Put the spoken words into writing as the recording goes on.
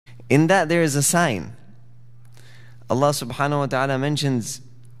In that there is a sign. Allah subhanahu wa ta'ala mentions,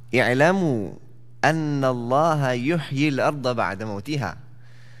 اعلموا أن الله يحيي الأرض بعد موتها.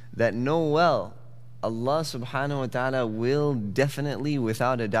 That know well, Allah subhanahu wa ta'ala will definitely,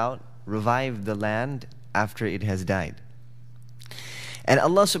 without a doubt, revive the land after it has died. And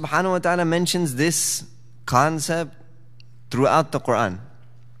Allah subhanahu wa ta'ala mentions this concept throughout the Quran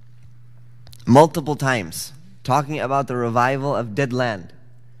multiple times, talking about the revival of dead land.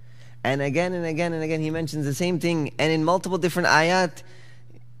 And again and again and again He mentions the same thing. And in multiple different ayat,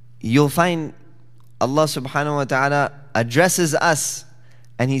 you'll find Allah subhanahu wa ta'ala addresses us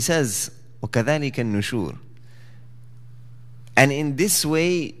and He says, وَكَذَلِكَ النُّشُورِ. And in this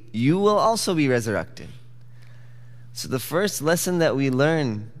way, you will also be resurrected. So the first lesson that we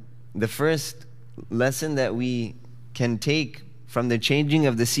learn, the first lesson that we can take from the changing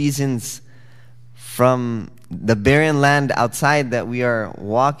of the seasons, from the barren land outside that we are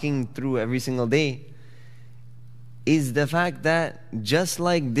walking through every single day, is the fact that just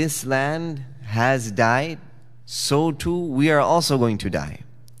like this land has died, so too we are also going to die.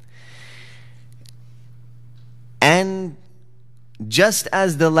 And just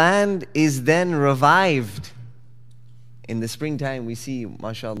as the land is then revived, in the springtime we see,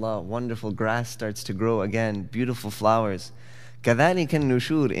 mashallah, wonderful grass starts to grow again, beautiful flowers. كَذَلِكَ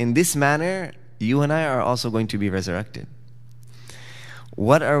النُّشُورِ. In this manner, you and I are also going to be resurrected.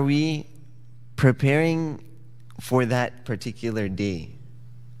 What are we preparing for that particular day?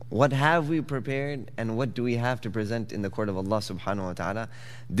 What have we prepared and what do we have to present in the court of Allah subhanahu wa ta'ala?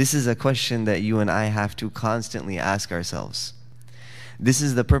 This is a question that you and I have to constantly ask ourselves. This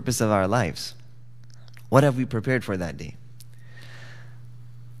is the purpose of our lives. What have we prepared for that day?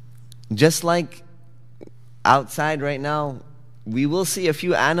 Just like outside right now, we will see a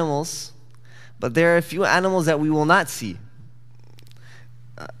few animals, but there are a few animals that we will not see.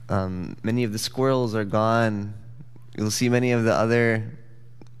 Many of the squirrels are gone. You'll see many of the other,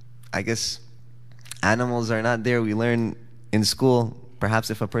 I guess, animals are not there. We learn in school, perhaps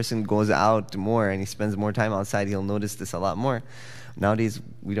if a person goes out more and he spends more time outside, he'll notice this a lot more. Nowadays,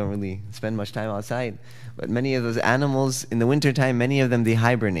 we don't really spend much time outside. But many of those animals, in the wintertime, many of them, they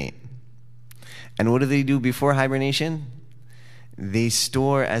hibernate. And what do they do before hibernation? They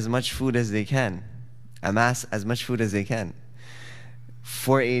store as much food as they can, amass as much food as they can.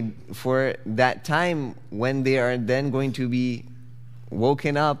 For that time when they are then going to be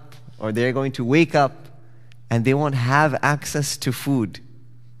woken up, or they're going to wake up, and they won't have access to food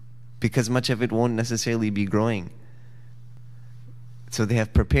because much of it won't necessarily be growing. So they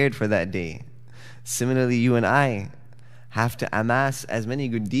have prepared for that day. Similarly, you and I have to amass as many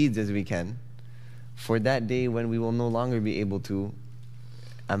good deeds as we can for that day when we will no longer be able to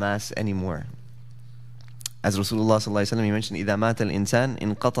amass anymore. As Rasulullah sallallahu alaihi wasallam, he mentioned, إِذَا مَاتَ الْإِنسَانِ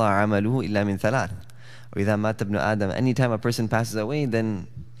إِنْقَطَعَ عَمَلُهُ إِلَّا مِنْ ثَلَاثٍ وَإِذَا مَاتَ ابْنُ آدَمَ. Anytime a person passes away, then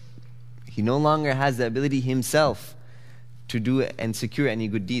he no longer has the ability himself to do and secure any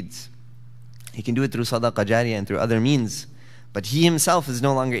good deeds. He can do it through sadaqah jariyah and through other means, but he himself is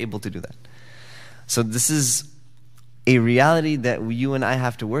no longer able to do that. So this is a reality that you and I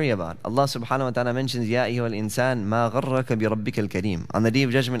have to worry about. Allah subhanahu wa ta'ala mentions, Ya ayyuhal insan, ma gharraka bi rabbikal kareem. On the day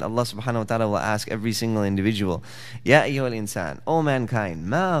of judgment, Allah subhanahu wa ta'ala will ask every single individual, Ya ayyuhal insan, O mankind,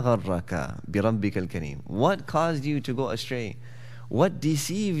 ma gharraka bi rabbikal kareem. What caused you to go astray? What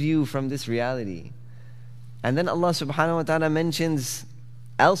deceived you from this reality? And then Allah subhanahu wa ta'ala mentions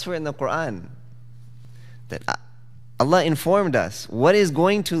elsewhere in the Quran that Allah informed us what is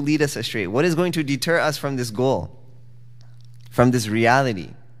going to lead us astray, what is going to deter us from this goal, from this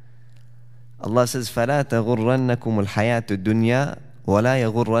reality. Allah says, فَلَا تَغُرَّنَّكُمُ الْحَيَاةُ الدُّنْيَا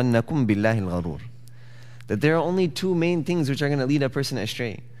وَلَا يَغُرَّنَّكُمْ بِاللَّهِ الْغَرُورِ. That there are only two main things which are going to lead a person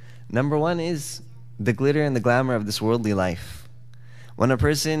astray. Number one is the glitter and the glamour of this worldly life. When a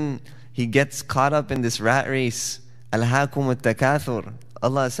person, he gets caught up in this rat race, أَلْهَاكُمُ التَّكَاثُرِ,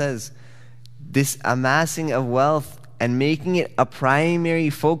 Allah says, this amassing of wealth and making it a primary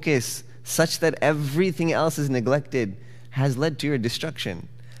focus such that everything else is neglected has led to your destruction.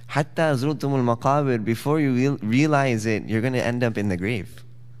 حَتَّى زُرْتُمُ الْمَقَابِرِ. Before you realize it, you're going to end up in the grave.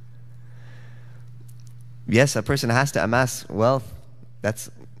 Yes, a person has to amass wealth. That's,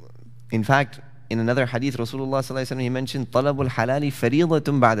 in fact, in another hadith, Rasulullah sallallahu alaihi wasallam, he mentioned, طَلَبُ الْحَلَالِ فَرِيضَةٌ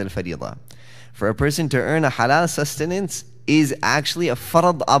بَعْدَ الْفَرِيضَةِ. For a person to earn a halal sustenance is actually a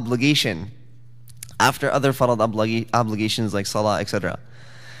farad obligation after other farad obligations like salah, etc.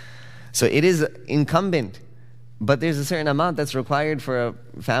 So it is incumbent, but there's a certain amount that's required for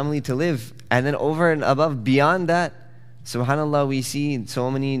a family to live. And then over and above, beyond that, subhanAllah, we see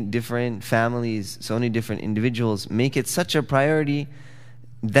so many different families, so many different individuals make it such a priority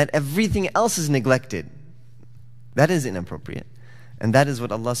that everything else is neglected. That is inappropriate. And that is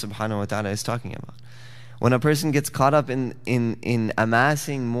what Allah subhanahu wa ta'ala is talking about. When a person gets caught up in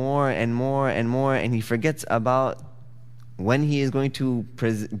amassing more and more and more, and he forgets about when he is going to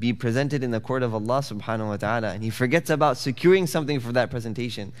be presented in the court of Allah subhanahu wa ta'ala, and he forgets about securing something for that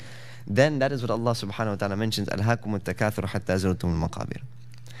presentation, then that is what Allah subhanahu wa ta'ala mentions, أَلْهَاكُمُ التَّكَاثُرُ حَتَّى زُرْتُمُ الْمَقَابِرَ.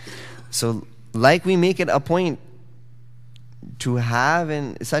 So like we make it a point to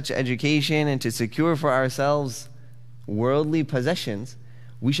have such education and to secure for ourselves worldly possessions,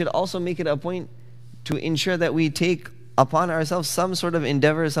 we should also make it a point to ensure that we take upon ourselves some sort of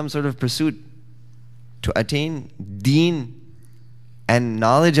endeavor, some sort of pursuit to attain deen and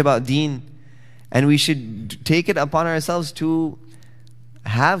knowledge about deen. And we should take it upon ourselves to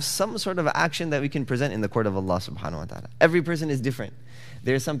have some sort of action that we can present in the court of Allah subhanahu wa ta'ala. Every person is different.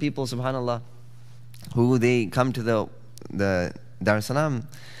 There are some people, subhanAllah, who they come to the Dar es Salaam,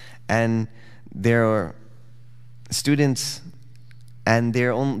 and they're students, and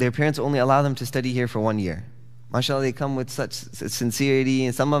their parents only allow them to study here for 1 year. MashaAllah, they come with such sincerity,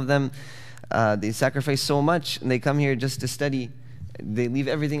 and some of them, they sacrifice so much, and they come here just to study. They leave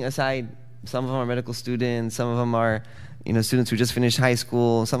everything aside. Some of them are medical students, some of them are students who just finished high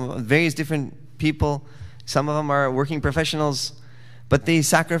school, some of them, various different people. Some of them are working professionals, but they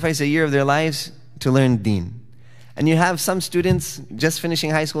sacrifice a year of their lives to learn deen. And you have some students just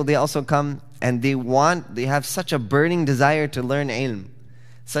finishing high school, they also come and they have such a burning desire to learn ilm,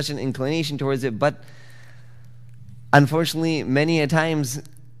 such an inclination towards it, but unfortunately many a times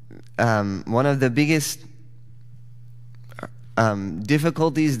one of the biggest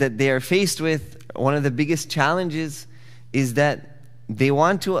difficulties that they are faced with, one of the biggest challenges, is that they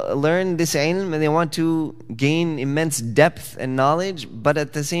want to learn this ilm and they want to gain immense depth and knowledge, but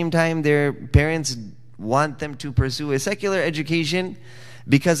at the same time their parents want them to pursue a secular education,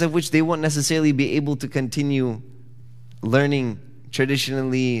 because of which they won't necessarily be able to continue learning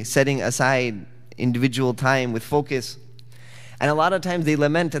traditionally, setting aside individual time with focus. And a lot of times they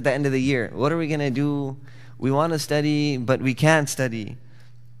lament at the end of the year, what are we going to do? We want to study, but we can't study.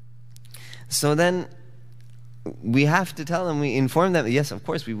 So then we have to tell them, we inform them, yes, of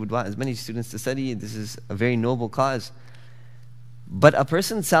course we would want as many students to study. This is a very noble cause. But a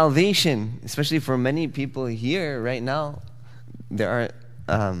person's salvation, especially for many people here right now, there are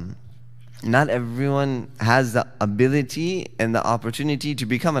not everyone has the ability and the opportunity to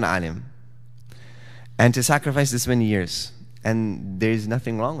become an alim and to sacrifice this many years. And there's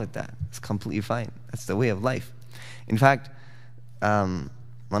nothing wrong with that. It's completely fine. That's the way of life. In fact, Mawlana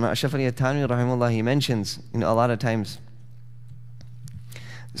Ashraf Ali Thanwi rahimahullah, he mentions, a lot of times,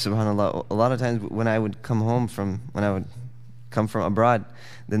 subhanAllah, a lot of times when I would come from abroad,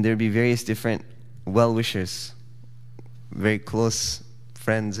 then there'd be various different well-wishers, very close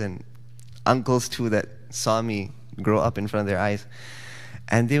friends and uncles too that saw me grow up in front of their eyes.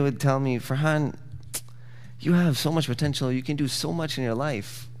 And they would tell me, Farhan, you have so much potential, you can do so much in your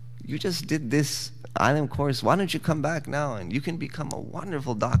life. You just did this island course, why don't you come back now and you can become a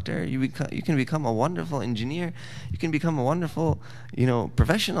wonderful doctor, you can become a wonderful engineer, you can become a wonderful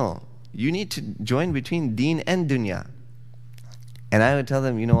professional. You need to join between deen and dunya. And I would tell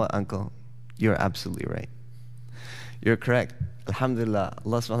them, you know what, uncle, you're absolutely right. You're correct. Alhamdulillah,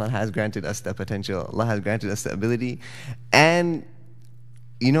 Allah subhanahu wa ta'ala has granted us the potential. Allah has granted us the ability. And,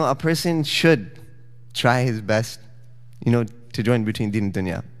 a person should try his best, to join between deen and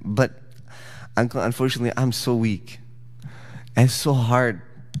dunya. But, uncle, unfortunately, I'm so weak. And it's so hard.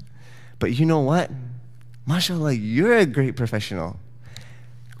 But you know what? MashaAllah, you're a great professional.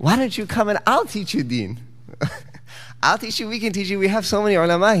 Why don't you come and I'll teach you deen? I'll teach you, we can teach you, we have so many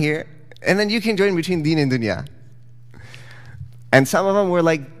ulama here, and then you can join between deen and dunya. And some of them were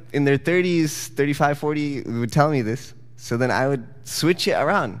like in their 30s, 35, 40, would tell me this. So then I would switch it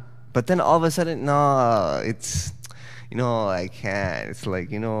around. But then all of a sudden, no, it's, I can't. It's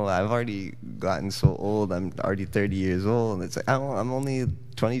like, I've already gotten so old, I'm already 30 years old. It's like, I'm only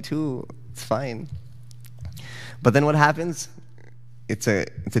 22, it's fine. But then what happens? It's a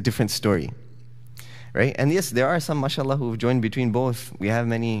different story. Right? And yes, there are some, mashallah, who have joined between both. We have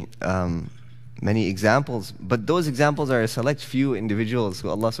many examples, but those examples are a select few individuals who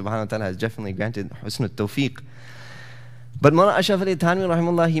Allah subhanahu wa ta'ala has definitely granted husn al-tawfiq. But Mawlana Ashraf Ali Thanwi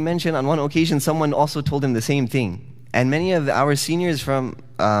rahimahullah, he mentioned on one occasion someone also told him the same thing. And many of our seniors many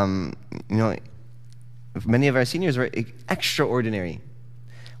of our seniors were extraordinary.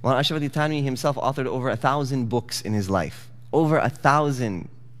 Mawlana Ashraf Ali Thanwi himself authored over 1,000 books in his life. Over 1,000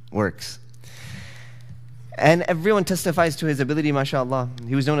 works. And everyone testifies to his ability, mashallah.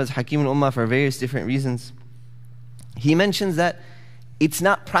 He was known as Hakim al-Ummah for various different reasons. He mentions that it's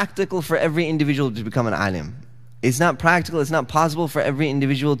not practical for every individual to become an alim. It's not practical, it's not possible for every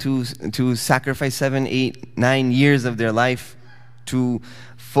individual to sacrifice 7, 8, 9 years of their life to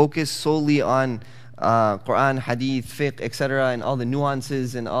focus solely on Quran, Hadith, fiqh, etc., and all the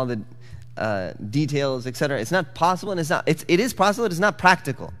nuances and all the details, etc. It's not possible, and it is possible, it is not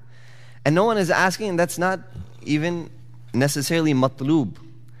practical. And no one is asking, and that's not even necessarily matloob.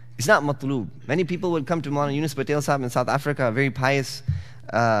 It's not matloob. Many people would come to Mawlana Yunus Patel Sahib in South Africa, a very pious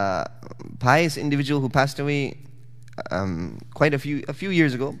individual who passed away quite a few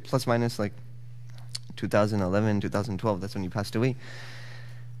years ago, plus minus like 2011, 2012, that's when he passed away.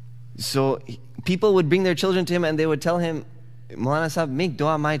 So people would bring their children to him and they would tell him, Mawlana Sahib, make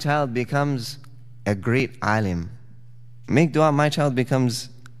dua my child becomes a great alim. Make dua my child becomes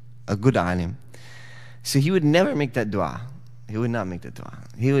a good alim. So he would never make that dua. He would not make that dua.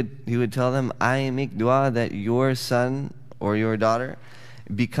 He would tell them, I make dua that your son or your daughter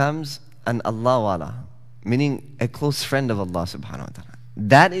becomes an Allah wala, meaning a close friend of Allah subhanahu wa ta'ala.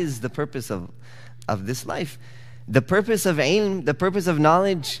 That is the purpose of this life. The purpose of ilm, the purpose of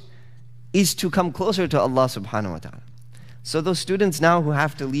knowledge is to come closer to Allah subhanahu wa ta'ala. So those students now who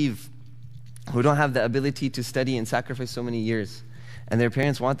have to leave, who don't have the ability to study and sacrifice so many years, and their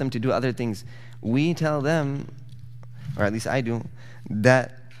parents want them to do other things, we tell them, or at least I do,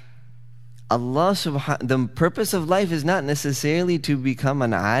 that the purpose of life is not necessarily to become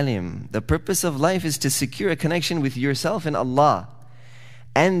an alim. The purpose of life is to secure a connection with yourself and Allah.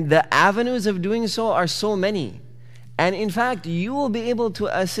 And the avenues of doing so are so many. And in fact, you will be able to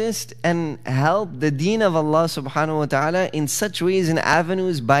assist and help the deen of Allah subhanahu wa ta'ala in such ways and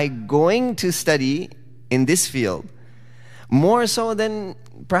avenues by going to study in this field, more so than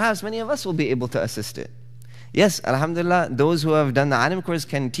perhaps many of us will be able to assist it. Yes, alhamdulillah, those who have done the alim course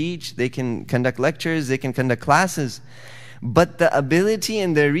can teach, they can conduct lectures, they can conduct classes. But the ability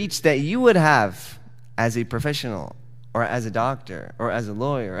and the reach that you would have as a professional, or as a doctor, or as a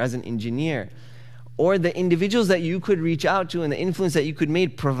lawyer, or as an engineer, or the individuals that you could reach out to and the influence that you could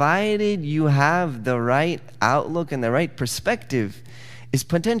make, provided you have the right outlook and the right perspective, is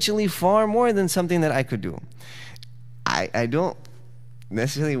potentially far more than something that I could do. I don't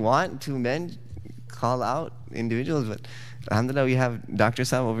necessarily want to call out individuals, but alhamdulillah, we have Dr.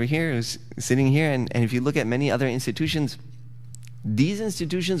 Saab over here who's sitting here, and if you look at many other institutions, these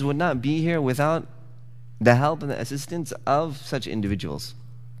institutions would not be here without the help and the assistance of such individuals,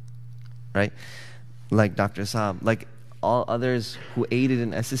 right? Like Dr. Saab, like all others who aided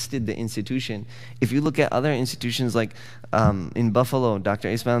and assisted the institution. If you look at other institutions like in Buffalo, Dr.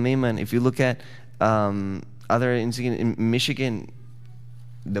 Ismail Maiman, if you look at other institutions in Michigan,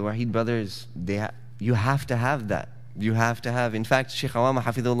 the Wahid brothers, you have to have that. You have to have. In fact, Shaykh Awama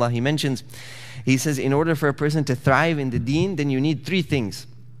Hafidullah, he mentions, he says, in order for a person to thrive in the deen, then you need 3 things.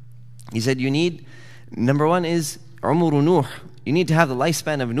 He said you need, number 1 is umuru Nuh. You need to have the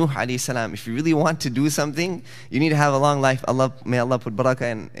lifespan of Nuh alayhi salam. If you really want to do something, you need to have a long life. May Allah put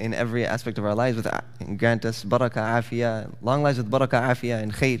barakah in every aspect of our lives, and grant us barakah, afiyah, long lives with barakah, afiyah,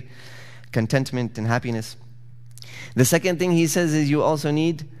 and khair, contentment and happiness. The second thing he says is you also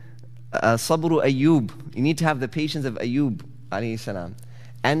need sabru Ayyub. You need to have the patience of Ayyub alayhi salam.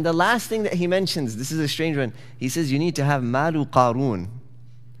 And the last thing that he mentions, this is a strange one, he says you need to have malu Qarun.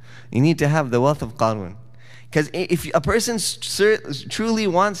 You need to have the wealth of Qarun. Because if a person truly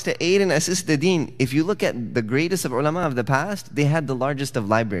wants to aid and assist the deen, if you look at the greatest of ulama of the past, they had the largest of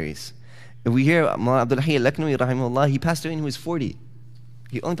libraries. If we hear Mawlana Abdul Hayy al-Laknawi rahimahullah, he passed away when he was 40.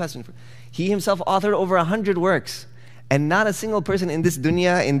 He only passed away. He himself authored over 100 works. And not a single person in this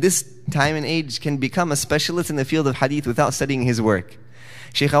dunya, in this time and age, can become a specialist in the field of hadith without studying his work.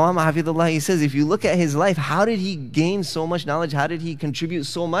 Shaykh Awama Hafidullah, he says, if you look at his life, how did he gain so much knowledge? How did he contribute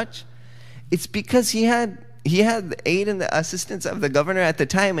so much? It's because he had the aid and the assistance of the governor at the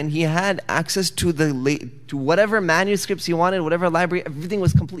time, and he had access to whatever manuscripts he wanted, whatever library, everything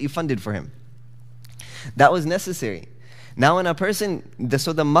was completely funded for him. That was necessary. Now when a person,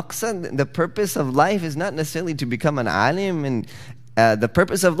 so the maqsad, the purpose of life is not necessarily to become an alim, and the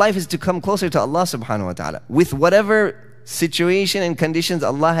purpose of life is to come closer to Allah subhanahu wa ta'ala. With whatever situation and conditions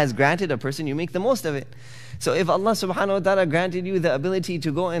Allah has granted a person, you make the most of it. So if Allah subhanahu wa ta'ala granted you the ability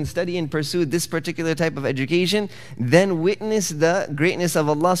to go and study and pursue this particular type of education, then witness the greatness of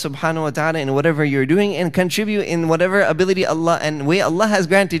Allah subhanahu wa ta'ala in whatever you're doing, and contribute in whatever ability Allah and way Allah has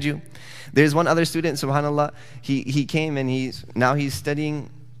granted you. There's one other student, subhanAllah, he came and he's studying,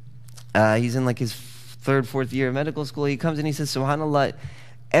 he's in like his 3rd, 4th year of medical school. He comes and he says, subhanAllah,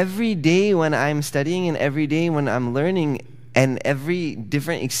 every day when I'm studying and every day when I'm learning, And every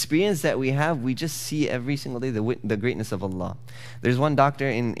different experience that we have, we just see every single day the greatness of Allah. There's one doctor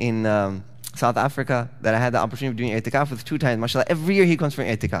in South Africa that I had the opportunity of doing i'tikaf with 2 times. MashaAllah, every year he comes for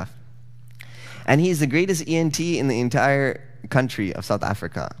i'tikaf. And he's the greatest ENT in the entire country of South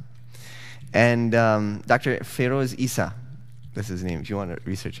Africa. And Dr. Feroz Isa, that's his name if you want to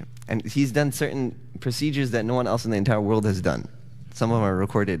research him. And he's done certain procedures that no one else in the entire world has done. Some of them are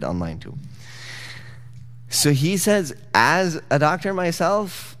recorded online too. So he says, as a doctor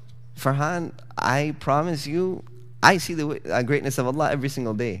myself, Farhan, I promise you, I see the greatness of Allah every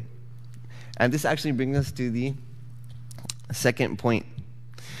single day. And this actually brings us to the second point.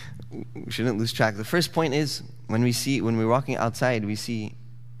 We shouldn't lose track. The first point is, when we're walking outside, we see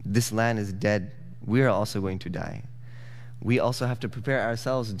this land is dead. We are also going to die. We also have to prepare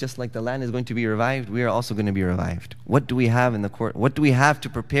ourselves, just like the land is going to be revived, we are also going to be revived. What do we have in the court? What do we have to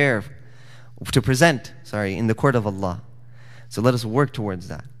present in the court of Allah? So let us work towards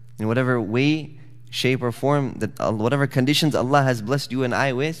that. In whatever way, shape, or form, whatever conditions Allah has blessed you and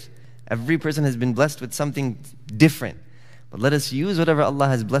I with, every person has been blessed with something different. But let us use whatever Allah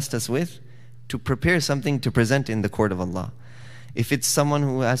has blessed us with to prepare something to present in the court of Allah. If it's someone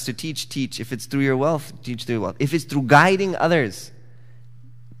who has to teach, teach. If it's through your wealth, teach through your wealth. If it's through guiding others,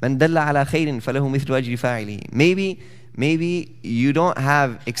 مَنْ دَلَّ عَلَى خَيْرٍ فَلَهُ مِثْلُ أَجْرِ فَاعِلِهِ. Maybe you don't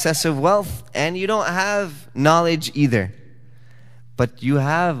have excessive wealth and you don't have knowledge either. But you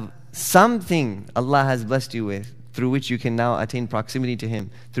have something Allah has blessed you with, through which you can now attain proximity to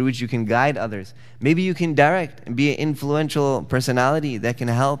Him, through which you can guide others. Maybe you can direct and be an influential personality that can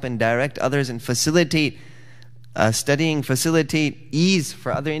help and direct others and facilitate studying, facilitate ease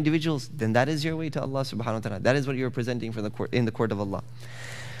for other individuals. Then that is your way to Allah subhanahu wa ta'ala. That is what you're presenting for in the court of Allah.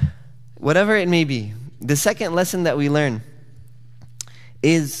 Whatever it may be. The second lesson that we learn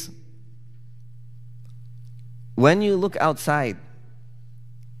is, when you look outside,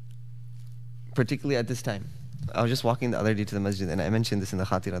 particularly at this time. I was just walking the other day to the masjid, and I mentioned this in the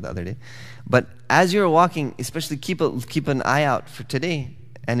khatira the other day. But as you're walking, especially keep an eye out for today,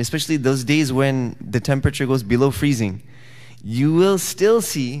 and especially those days when the temperature goes below freezing, you will still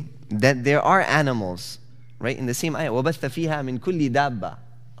see that there are animals, right? In the same ayah, وَبَثَّ فِيهَا مِن كُلِّ دَابَّةٍ.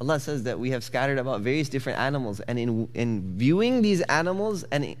 Allah says that we have scattered about various different animals, and in viewing these animals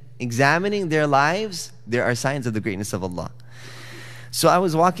and examining their lives, there are signs of the greatness of Allah. So I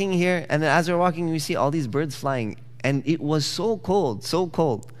was walking here, and as we're walking, we see all these birds flying, and it was so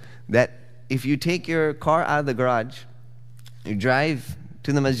cold, that if you take your car out of the garage, you drive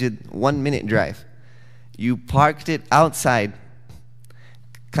to the masjid, 1 minute drive, you parked it outside,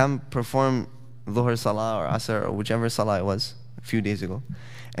 come perform Dhuhr Salah or Asr or whichever Salah it was a few days ago,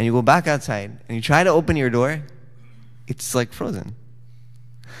 and you go back outside and you try to open your door, it's like frozen.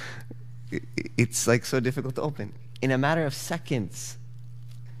 It's like so difficult to open. In a matter of seconds,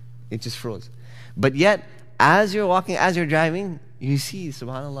 it just froze. But yet, as you're walking, as you're driving, you see,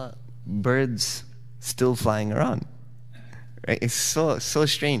 subhanAllah, birds still flying around. Right? It's so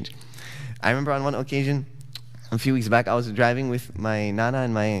strange. I remember on one occasion, a few weeks back, I was driving with my nana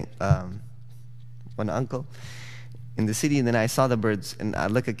and my one uncle in the city, and then I saw the birds, and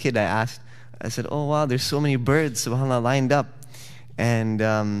like a kid, I said, oh wow, there's so many birds, subhanAllah, lined up. And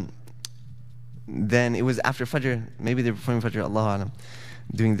then it was after Fajr, maybe they're performing Fajr, Allahu Alam,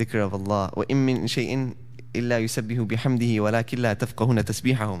 doing dhikr of Allah. وَإِن مِّن شَيْءٍ إِلَّا يُسَبِّحُ بِحَمْدِهِ وَلَكِنْ لَا تَفْقَهُونَ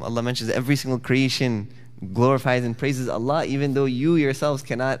تَسْبِيحَهُم. Allah mentions every single creation glorifies and praises Allah, even though you yourselves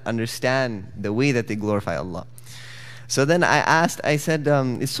cannot understand the way that they glorify Allah. So then I said,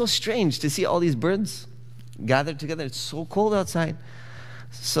 it's so strange to see all these birds gathered together. It's so cold outside.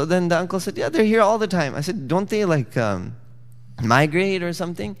 So then the uncle said, yeah, they're here all the time. I said, don't they like migrate or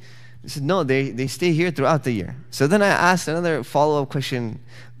something? He said, no, they stay here throughout the year. So then I asked another follow-up question,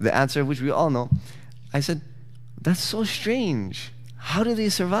 the answer of which we all know. I said, that's so strange. How do they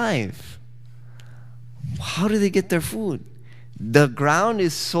survive? How do they get their food? The ground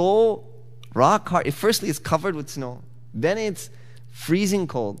is so rock hard. Firstly, it's covered with snow. Then it's freezing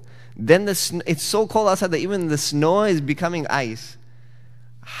cold. Then it's so cold outside that even the snow is becoming ice.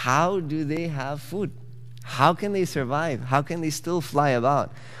 How do they have food? How can they survive? How can they still fly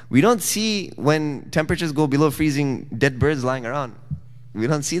about? We don't see, when temperatures go below freezing, dead birds lying around. We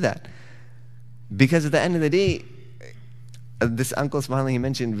don't see that. Because at the end of the day, this uncle, subhanAllah, he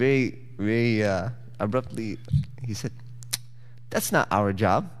mentioned very, very abruptly, he said, that's not our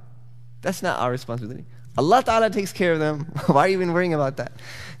job. That's not our responsibility. Allah Ta'ala takes care of them. Why are you even worrying about that?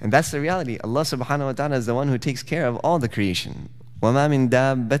 And that's the reality. Allah subhanahu wa ta'ala is the one who takes care of all the creation. وَمَا مِن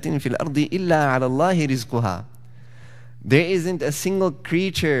دَابَّةٍ فِي الْأَرْضِ إِلَّا عَلَى اللَّهِ رِزْقُهَا. There isn't a single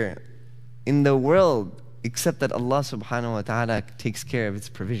creature in the world except that Allah subhanahu wa ta'ala takes care of its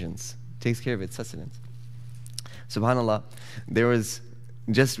provisions, takes care of its sustenance. SubhanAllah, there was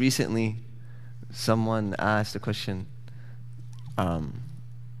just recently someone asked a question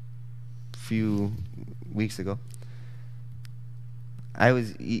few weeks ago. I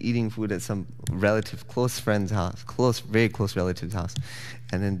was eating food at some relative, close friend's house, very close relative's house,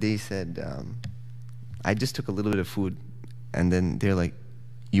 and then they said, I just took a little bit of food, and then they're like,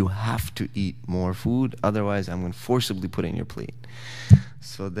 you have to eat more food, otherwise I'm going to forcibly put it in your plate.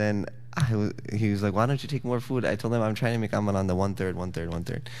 So then he was like, why don't you take more food? I told him I'm trying to make amal on the 1/3, 1/3,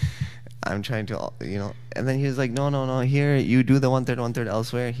 1/3. I'm trying to, and then he was like, no, here you do the 1/3, 1/3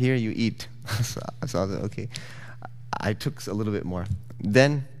 elsewhere, here you eat. So I was like, okay. I took a little bit more.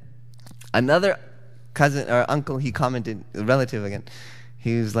 Then another cousin or uncle, he commented, a relative again,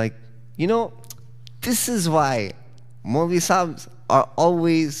 he was like, this is why Maulvi Sahibs are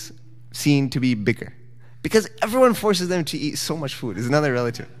always seen to be bigger. Because everyone forces them to eat so much food. Is another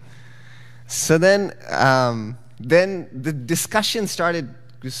relative. So then the discussion started.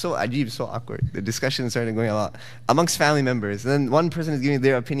 It was so ajib, so awkward. The discussion started going a lot amongst family members. And then one person is giving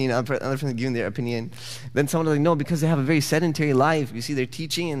their opinion, another person is giving their opinion. Then someone was like, no, because they have a very sedentary life. You see, they're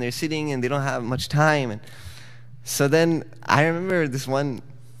teaching and they're sitting and they don't have much time. And so then I remember this one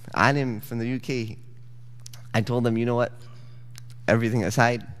alim from the UK. I told them, you know what? Everything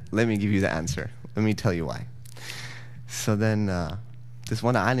aside, let me give you the answer. Let me tell you why. So then this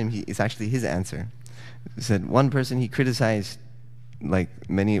one alim, it's actually his answer. He said, one person, he criticized like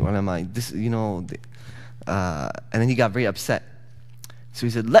many ulama, and then he got very upset. So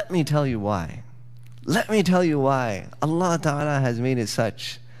he said, let me tell you why. Let me tell you why Allah Ta'ala has made it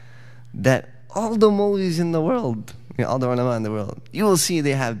such that all the Mawlis in the world, all the ulama in the world, you will see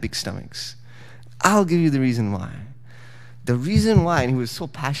they have big stomachs. I'll give you the reason why. The reason why, and he was so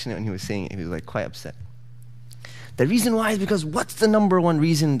passionate when he was saying it, he was like quite upset. The reason why is because what's the number one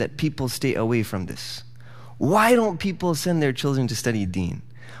reason that people stay away from this? Why don't people send their children to study deen?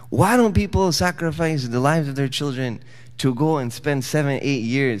 Why don't people sacrifice the lives of their children to go and spend 7, 8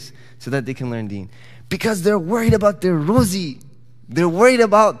 years so that they can learn deen? Because they're worried about their rozi. They're worried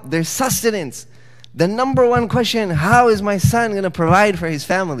about their sustenance. The number one question, how is my son going to provide for his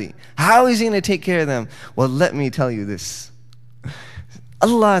family? How is he going to take care of them? Well, let me tell you this.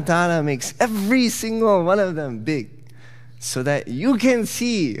 Allah Ta'ala makes every single one of them big so that you can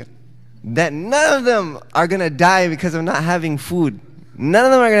see that none of them are going to die because of not having food. None of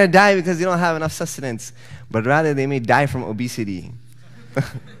them are going to die because they don't have enough sustenance, but rather they may die from obesity.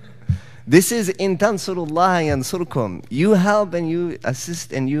 This is in tansurullah yansurkum. You help and you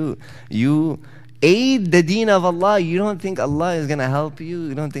assist and you aid the deen of Allah. You don't think Allah is going to help you.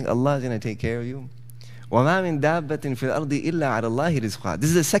 You don't think Allah is going to take care of you. وَمَا مِن دَابَّةٍ فِي الْأَرْضِ إِلَّا عَلَى اللَّهِ رِزْقُهَا. This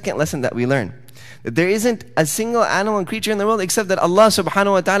is the second lesson that we learn. That there isn't a single animal and creature in the world except that Allah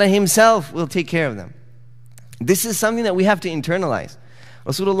subhanahu wa ta'ala himself will take care of them. This is something that we have to internalize.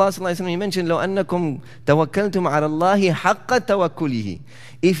 Rasulullah sallallahu alaihi wasallam, he mentioned, لَوْ أَنَّكُمْ تَوَكَّلْتُمْ عَلَى اللَّهِ حَقَّ تَوَكُّلِهِ.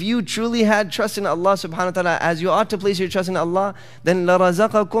 If you truly had trust in Allah subhanahu wa ta'ala as you ought to place your trust in Allah, then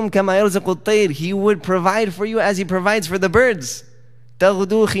لَرَزَقَكُمْ كَمَا يَرْزَقُ الطَّيْرِ. He would provide for you as He provides for the birds.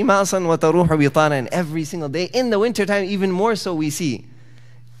 تَغْدُو خِمَاسًا وَتَرُوحُ بِطَانًا. And every single day, in the wintertime even more so we see.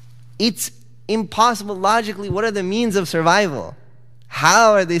 It's impossible logically. What are the means of survival?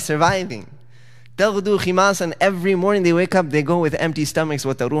 How are they surviving? تَغْدُو خِمَاسًا. Every morning they wake up, they go with empty stomachs,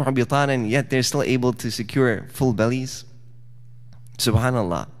 وَتَرُوحُ بِطَانًا. Yet they're still able to secure full bellies.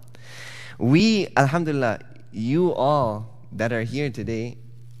 Subhanallah. We, alhamdulillah, you all that are here today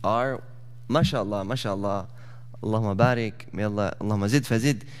are, mashallah, mashallah, Allahumma barik, may Allah, Allahumma zid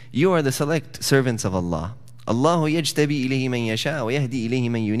fazid. You are the select servants of Allah. Allahu yajtabi ilayhi man yasha wa yahdi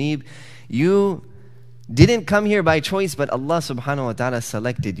ilayhi man yunib. You didn't come here by choice, but Allah subhanahu wa ta'ala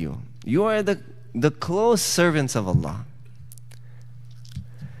selected you. You are the close servants of Allah.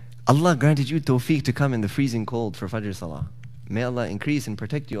 Allah granted you tawfiq to come in the freezing cold for Fajr Salah. May Allah increase and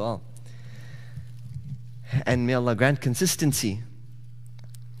protect you all. And may Allah grant consistency.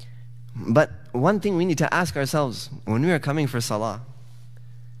 But one thing we need to ask ourselves when we are coming for Salah,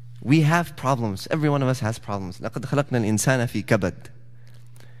 we have problems. Every one of us has problems. لَقَدْ خَلَقْنَا الْإِنسَانَ فِي كَبَدٍ.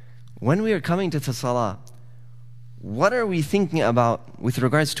 When we are coming to the Salah, what are we thinking about with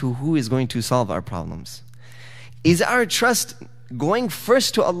regards to who is going to solve our problems? Is our trust going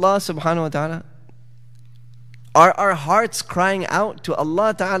first to Allah subhanahu wa ta'ala? Are our hearts crying out to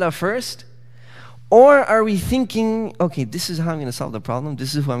Allah Ta'ala first? Or are we thinking, okay, this is how I'm going to solve the problem,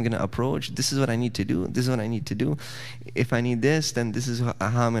 this is who I'm going to approach, this is what I need to do, this is what I need to do. If I need this, then this is how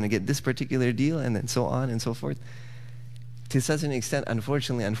I'm going to get this particular deal, and then so on and so forth. To such an extent,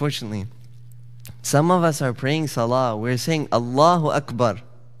 unfortunately, Some of us are praying salah. We're saying Allahu Akbar.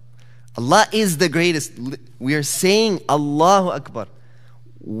 Allah is the greatest. We are saying Allahu Akbar.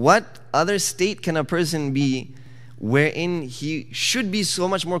 What other state can a person be wherein he should be so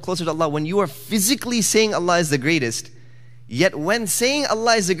much more closer to Allah when you are physically saying Allah is the greatest, yet when saying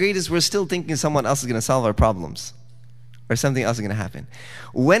Allah is the greatest, we're still thinking someone else is going to solve our problems or something else is going to happen.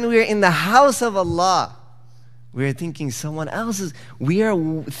 When we're in the house of Allah, we're thinking someone else is, we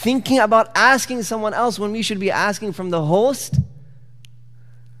are thinking about asking someone else when we should be asking from the host.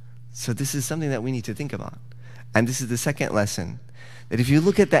 So this is something that we need to think about. And this is the second lesson. That if you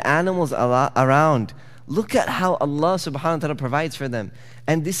look at the animals around, look at how Allah subhanahu wa ta'ala provides for them.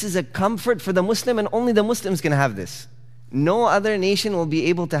 And this is a comfort for the Muslim, and only the Muslims can have this. No other nation will be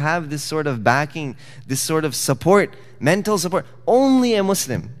able to have this sort of backing, this sort of support, mental support. Only a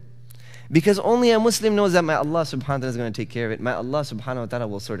Muslim. Because only a Muslim knows that my Allah subhanahu wa ta'ala is going to take care of it. My Allah subhanahu wa ta'ala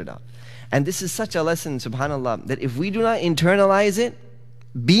will sort it out. And this is such a lesson, subhanAllah, that if we do not internalize it,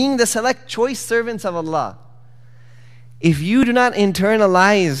 being the select choice servants of Allah, if you do not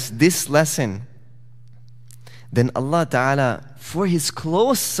internalize this lesson, then Allah Ta'ala, for His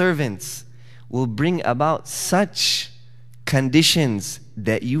close servants, will bring about such conditions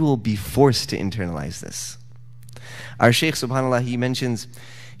that you will be forced to internalize this. Our Shaykh, subhanAllah,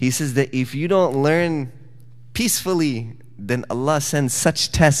 he says that if you don't learn peacefully, then Allah sends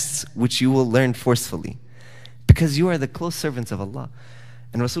such tests which you will learn forcefully. Because you are the close servants of Allah.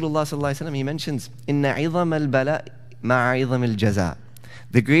 And Rasulullah sallallahu alaihi wasallam, he mentions, "Inna 'idham al-bala' ma'a 'idham al-jaza."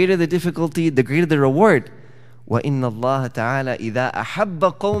 The greater the difficulty, the greater the reward. وَإِنَّ اللَّهَ تَعَالَى إِذَا أَحَبَّ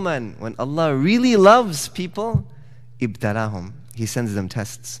قَوْمًا. When Allah really loves people, ibtalahum, He sends them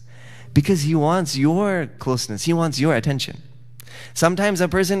tests. Because He wants your closeness, He wants your attention. Sometimes a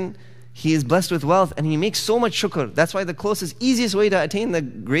person, he is blessed with wealth and he makes so much shukr. That's why the closest, easiest way to attain the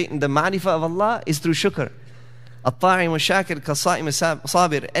ma'rifah of Allah is through shukr. At-ta'im wa-shakir ka-sa'im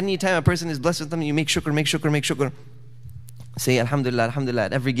sabir. Anytime a person is blessed with them, you make shukr, make shukr, make shukr. Say Alhamdulillah, Alhamdulillah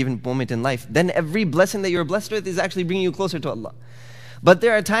at every given moment in life. Then every blessing that you're blessed with is actually bringing you closer to Allah. But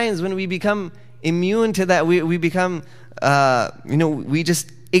there are times when we become immune to that. We become, we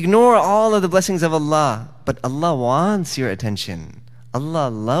just ignore all of the blessings of Allah. But Allah wants your attention. Allah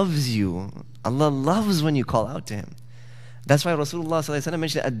loves you. Allah loves when you call out to Him. That's why Rasulullah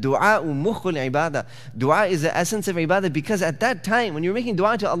mentioned ad-du'a mukhul ibadah. Dua is the essence of ibadah, because at that time when you're making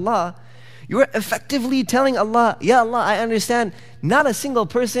dua to Allah, you're effectively telling Allah, Ya Allah, I understand not a single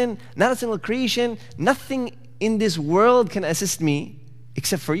person, not a single creation, nothing in this world can assist me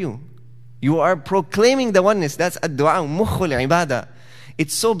except for you. You are proclaiming the oneness. That's ad-du'a mukhul ibadah.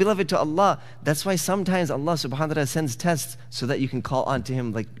 It's so beloved to Allah. That's why sometimes Allah subhanahu wa ta'ala sends tests so that you can call on to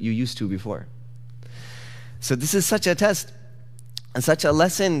Him like you used to before. So this is such a test and such a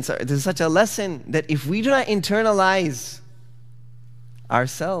lesson. This is such a lesson that if we do not internalize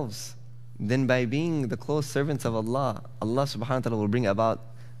ourselves, then by being the close servants of Allah, Allah subhanahu wa ta'ala will bring about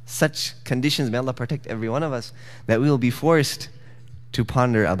such conditions, may Allah protect every one of us, that we will be forced to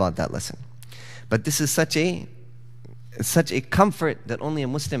ponder about that lesson. But this is such a comfort that only a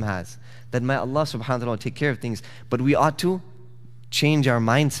Muslim has, that may Allah subhanahu wa ta'ala will take care of things. But we ought to change our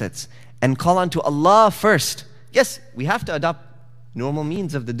mindsets and call on to Allah first. Yes, we have to adopt normal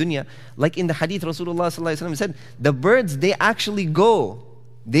means of the dunya. Like in the hadith, Rasulullah sallallahu alaihi wasallam said, the birds, they actually go.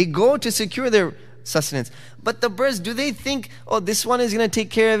 They go to secure their sustenance. But the birds, do they think, oh, this one is going to take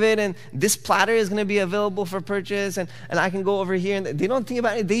care of it, and this platter is going to be available for purchase, and I can go over here? And they don't think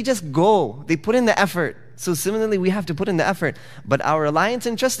about it. They just go. They put in the effort. So similarly, we have to put in the effort. But our reliance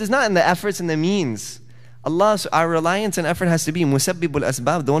and trust is not in the efforts and the means. Our reliance and effort has to be musabbibul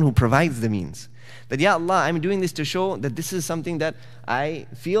asbab, the one who provides the means. That, Ya Allah, I'm doing this to show that this is something that I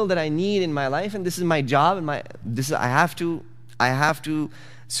feel that I need in my life, and this is my job, and I have to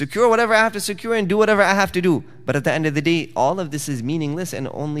secure whatever I have to secure and do whatever I have to do. But at the end of the day, all of this is meaningless, and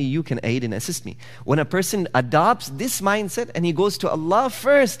only you can aid and assist me. When a person adopts this mindset and he goes to Allah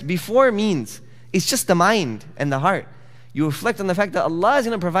first before means, it's just the mind and the heart. You reflect on the fact that Allah is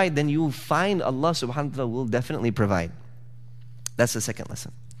going to provide, then you will find Allah subhanahu wa ta'ala will definitely provide. That's the second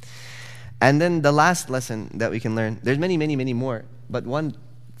lesson. And then the last lesson that we can learn, there's many, many, many more, but one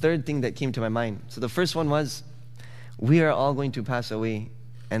third thing that came to my mind. So the first one was, we are all going to pass away,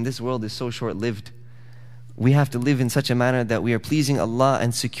 and this world is so short-lived. We have to live in such a manner that we are pleasing Allah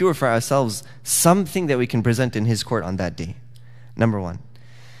and secure for ourselves something that we can present in His court on that day. Number one.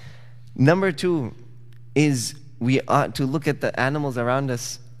 Number two is we ought to look at the animals around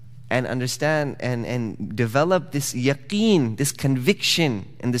us and understand and develop this yaqeen, this conviction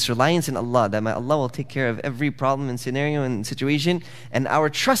and this reliance in Allah, that my Allah will take care of every problem and scenario and situation, and our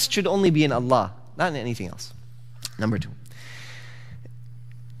trust should only be in Allah, not in anything else. Number 2.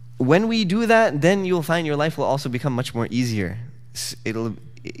 When we do that, then you'll find your life will also become much more easier.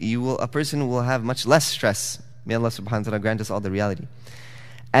 A person will have much less stress. May Allah subhanahu wa ta'ala grant us all the reality.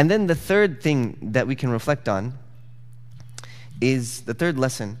 And then the third thing that we can reflect on is, the third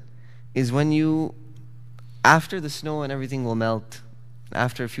lesson is, when you, after the snow and everything will melt,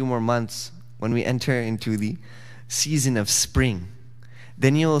 after a few more months, when we enter into the season of spring,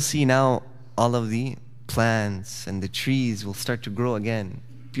 then you'll see now all of the plants and the trees will start to grow again.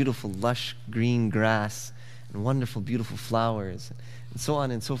 Beautiful, lush, green grass, and wonderful, beautiful flowers, and so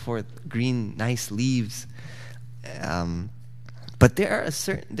on and so forth. Green, nice leaves. But there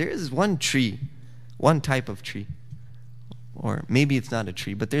is one tree, one type of tree, or maybe it's not a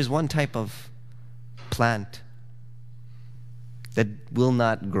tree, but there's one type of plant that will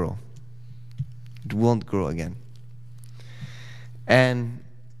not grow. It won't grow again. And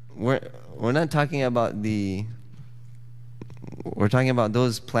we're not talking about we're talking about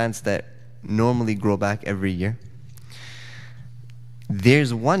those plants that normally grow back every year.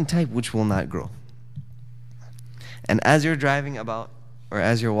 There's one type which will not grow. And as you're driving about, or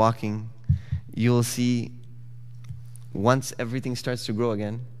as you're walking, you'll see, once everything starts to grow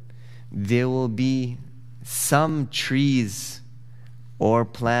again, there will be some trees or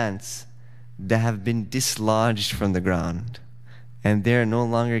plants that have been dislodged from the ground, and they're no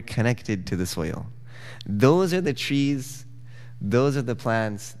longer connected to the soil. Those are the trees, those are the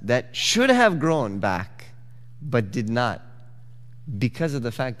plants that should have grown back, but did not, because of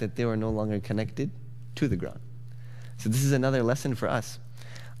the fact that they were no longer connected to the ground. So this is another lesson for us.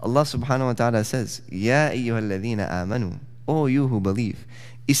 Allah subhanahu wa ta'ala says, Ya ayyuhalladhina amanu, O you who believe,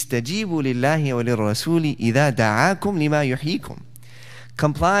 istajibu lillahi wa lirrasuli idha da'akum lima yuhyikum.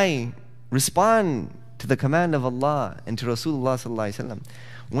 Comply, respond to the command of Allah and to Rasulullah sallallahu alaihi wasallam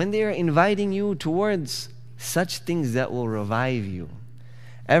when they are inviting you towards such things that will revive you.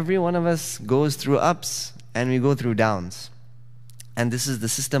 Every one of us goes through ups and we go through downs. And this is the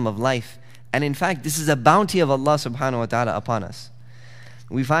system of life. And in fact, this is a bounty of Allah subhanahu wa ta'ala upon us.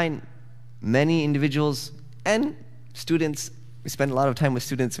 We find many individuals and students, we spend a lot of time with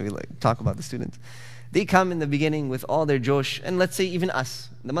students, and we talk about the students. They come in the beginning with all their josh, and let's say even us,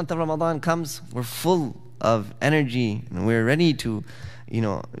 the month of Ramadan comes, we're full of energy, and we're ready to,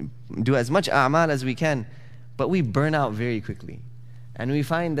 do as much a'mal as we can, but we burn out very quickly. And we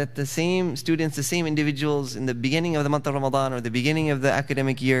find that the same students, the same individuals in the beginning of the month of Ramadan or the beginning of the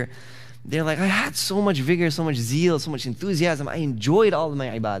academic year, they're like, I had so much vigor, so much zeal, so much enthusiasm. I enjoyed all of my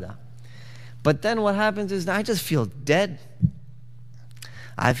ibadah. But then what happens is, I just feel dead.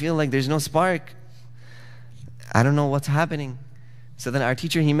 I feel like there's no spark. I don't know what's happening. So then our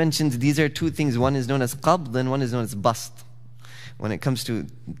teacher, he mentions these are two things. One is known as qabd and one is known as bast. When it comes to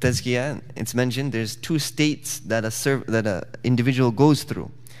tazkiyah, it's mentioned there's two states that an individual goes through.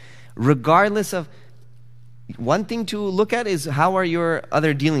 Regardless of, one thing to look at is, how are your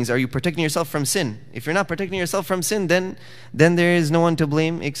other dealings? Are you protecting yourself from sin? If you're not protecting yourself from sin, then there is no one to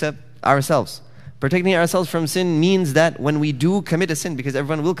blame except ourselves. Protecting ourselves from sin means that when we do commit a sin, because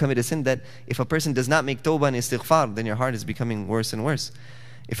everyone will commit a sin, that if a person does not make tawbah and istighfar, then your heart is becoming worse and worse.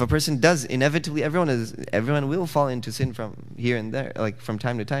 If a person does, inevitably everyone will fall into sin from here and there, like from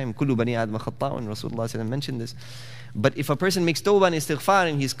time to time. Kullu bani Adam khata'un, Rasulullah mentioned this. But if a person makes tawbah and istighfar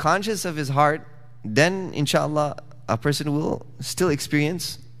and he's conscious of his heart, then inshallah a person will still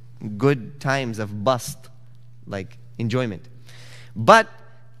experience good times of bast, like enjoyment. But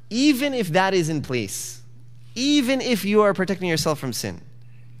even if that is in place, even if you are protecting yourself from sin,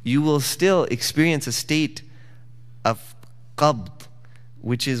 you will still experience a state of qabd,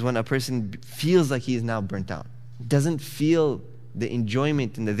 which is when a person feels like he is now burnt out. Doesn't feel the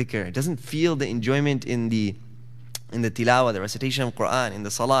enjoyment in the dhikr, doesn't feel the enjoyment in the tilawah, the recitation of Quran, in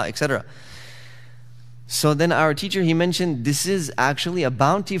the salah, etc. So then our teacher, he mentioned this is actually a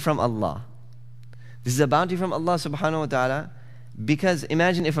bounty from Allah. This is a bounty from Allah subhanahu wa ta'ala, because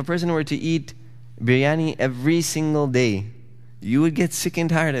imagine if a person were to eat biryani every single day, you would get sick and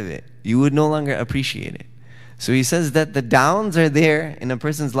tired of it. You would no longer appreciate it. So he says that the downs are there in a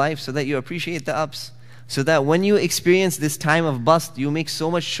person's life so that you appreciate the ups. So that when you experience this time of bast, you make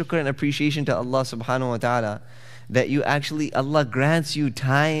so much shukr and appreciation to Allah subhanahu wa ta'ala, that you actually, Allah grants you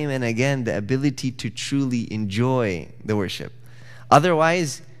time and again the ability to truly enjoy the worship.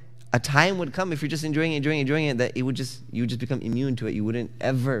 Otherwise, a time would come, if you're just enjoying it, that you would just become immune to it. You wouldn't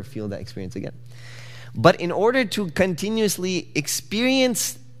ever feel that experience again. But in order to continuously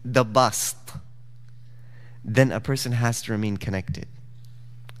experience the bust, then a person has to remain connected.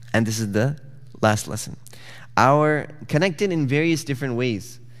 And this is the last lesson. Our connected in various different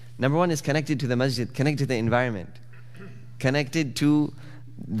ways. Number one is connected to the masjid, connected to the environment, connected to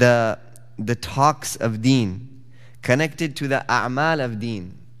the talks of deen, connected to the a'mal of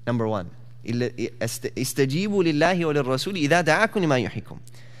deen. Number one. استجيبوا لله وللرسول إذا دعاكم لما يحييكم.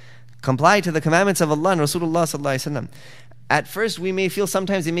 Comply to the commandments of Allah and Rasulullah sallallahu alaihi wasallam. At first we may feel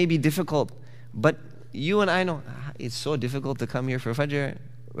sometimes it may be difficult, but you and I know it's so difficult to come here for Fajr.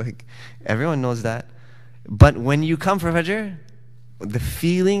 Like, everyone knows that. But when you come for Fajr, the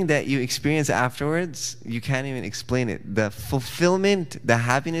feeling that you experience afterwards, you can't even explain it. The fulfillment, the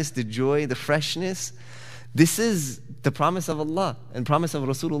happiness, the joy, the freshness. This is the promise of Allah and promise of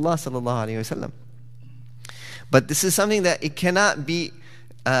Rasulullah sallallahu alaihi wasallam. But this is something that it cannot be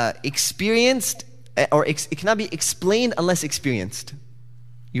experienced, or it cannot be explained unless experienced.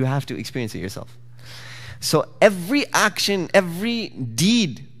 You have to experience it yourself. So every action, every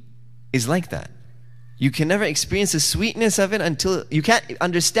deed is like that. You can never experience the sweetness of it until, you can't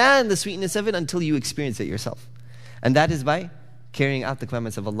understand the sweetness of it until you experience it yourself. And that is by carrying out the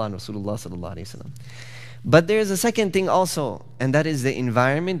commandments of Allah and Rasulullah sallallahu alaihi wasallam. But there is a second thing also, and that is the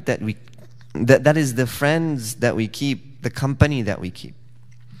environment that that is the friends that we keep, the company that we keep.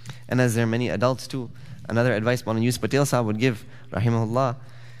 And as there are many adults too, another advice Mawlana Yusuf Patel Sahab would give, rahimahullah,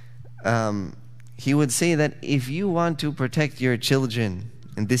 he would say that if you want to protect your children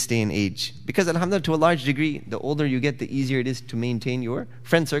in this day and age, because alhamdulillah, to a large degree, the older you get, the easier it is to maintain your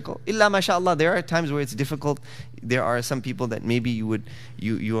friend circle. Illa mashallah, there are times where it's difficult. There are some people that maybe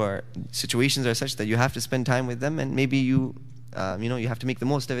your situations are such that you have to spend time with them, and maybe you have to make the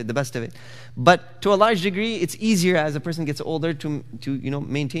most of it, the best of it. But to a large degree, it's easier as a person gets older to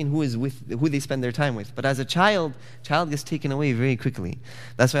maintain who they spend their time with. But as a child gets taken away very quickly.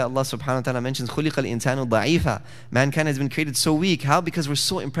 That's why Allah subhanahu wa ta'ala mentions خُلِقَ الْإِنسَانُ ضَعِيفًا. Mankind has been created so weak. How? Because we're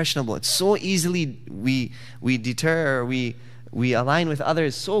so impressionable. It's so easily we deter, we align with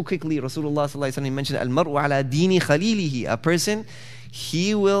others so quickly. Rasulullah sallallahu alaihi wasallam mentioned al-mar'u ala dini khalilihi. A person,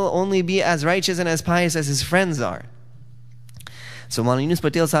 he will only be as righteous and as pious as his friends are. So Mawlana Yunus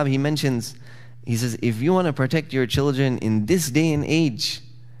Patel Sahab, he says, if you want to protect your children in this day and age,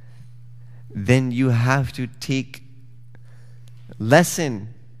 then you have to take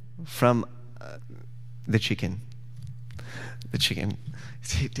lesson from the chicken. The chicken.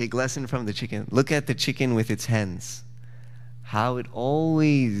 Take lesson from the chicken. Look at the chicken with its hens. How it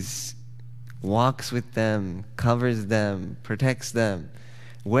always walks with them, covers them, protects them.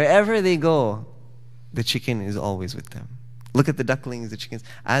 Wherever they go, the chicken is always with them. Look at the ducklings, the chickens.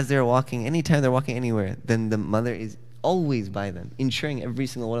 As they're walking, anytime they're walking anywhere, then the mother is always by them, ensuring every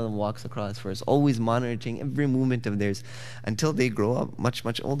single one of them walks across first, always monitoring every movement of theirs until they grow up much,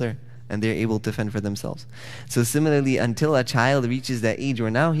 much older and they're able to fend for themselves. So similarly, until a child reaches that age where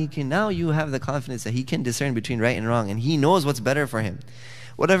now you have the confidence that he can discern between right and wrong, and he knows what's better for him.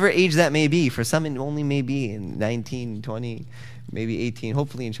 Whatever age that may be. For some it only may be in 19, 20, maybe 18,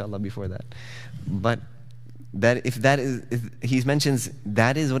 hopefully inshallah before that. But he mentions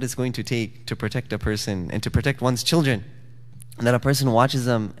that is what it's going to take to protect a person and to protect one's children. And that a person watches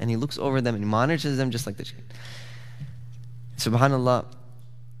them and he looks over them and he monitors them just like the chicken. Subhanallah,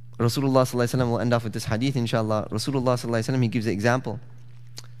 Rasulullah sallallahu alaihi wasallam will end off with this hadith inshallah. Rasulullah sallallahu alaihi wasallam, he gives an example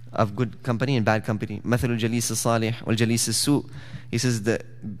of good company and bad company. مثل الجليس الصالح والجليس السوء. He says the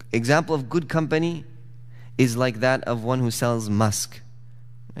example of good company is like that of one who sells musk.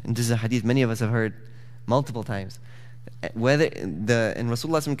 And this is a hadith many of us have heard multiple times. And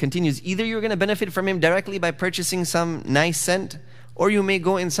Rasulullah continues, either you're going to benefit from him directly by purchasing some nice scent, or you may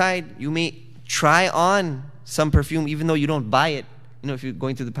go inside, you may try on some perfume even though you don't buy it. If you're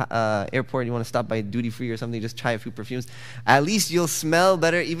going to the airport and you want to stop by duty free or something, just try a few perfumes. At least you'll smell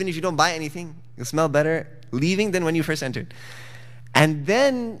better, even if you don't buy anything. You'll smell better leaving than when you first entered. And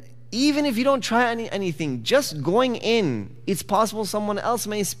then even if you don't try anything, just going in, it's possible someone else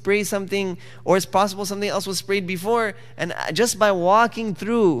may spray something, or it's possible something else was sprayed before, and just by walking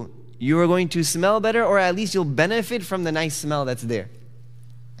through, you are going to smell better, or at least you'll benefit from the nice smell that's there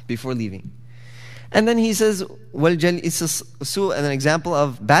before leaving. And then he says, and an example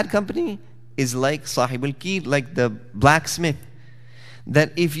of bad company is like sahibul kir, like the blacksmith,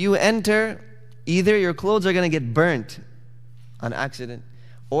 that if you enter, either your clothes are going to get burnt on accident,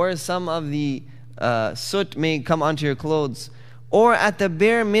 or some of the soot may come onto your clothes, or at the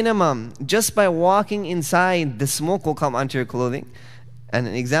bare minimum, just by walking inside, the smoke will come onto your clothing. And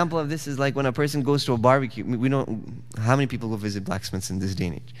an example of this is like when a person goes to a barbecue. We don't, how many people go visit blacksmiths in this day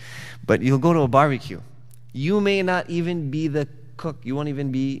and age? But you'll go to a barbecue. You may not even be the cook. You won't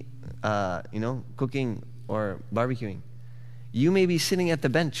even be, cooking or barbecuing. You may be sitting at the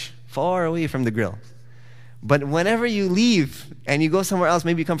bench, far away from the grill. But whenever you leave and you go somewhere else,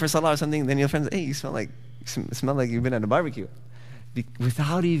 maybe you come for salah or something, then your friends, hey, you smell like you've been at a barbecue.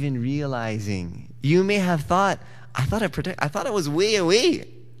 Without even realizing, you may have thought, I thought I was way away.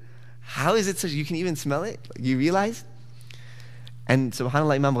 How is it so you can even smell it? You realize? And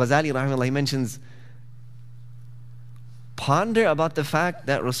subhanAllah, Imam Ghazali rahimahullah, he mentions, ponder about the fact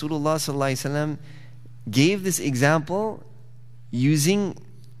that Rasulullah sallallahu alaihi wasallam gave this example using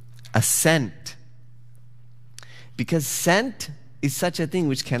a scent. Because scent is such a thing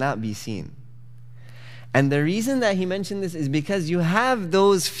which cannot be seen. And the reason that he mentioned this is because you have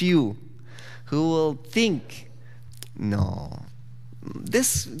those few who will think, no,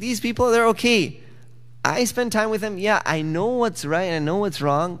 these people, they're okay. I spend time with them. Yeah, I know what's right and I know what's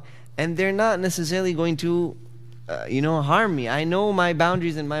wrong, and they're not necessarily going to, harm me. I know my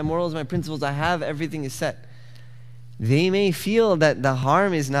boundaries and my morals, my principles. I have everything is set. They may feel that the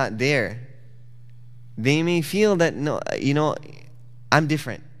harm is not there. They may feel that, no, I'm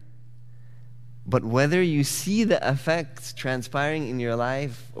different. But whether you see the effects transpiring in your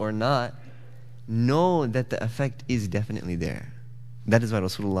life or not, know that the effect is definitely there. That is why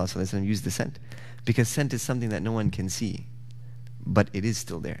Rasulullah ﷺ used the scent. Because scent is something that no one can see, but it is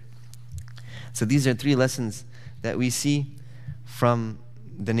still there. So these are 3 lessons that we see from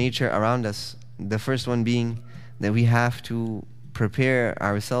the nature around us. The first one being that we have to prepare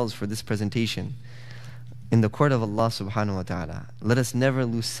ourselves for this presentation in the court of Allah subhanahu wa ta'ala. Let us never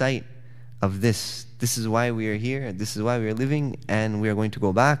lose sight of this. This is why we are here, this is why we are living, and we are going to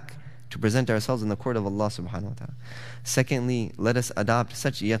go back to present ourselves in the court of Allah subhanahu wa ta'ala. Secondly, let us adopt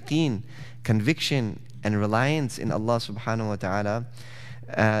such yaqeen, conviction and reliance in Allah subhanahu wa ta'ala,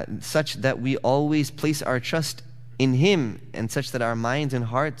 such that we always place our trust in Him, and such that our minds and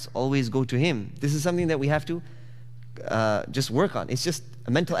hearts always go to Him. This is something that we have to just work on. It's just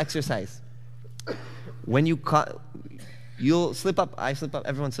a mental exercise. When you'll slip up, I slip up,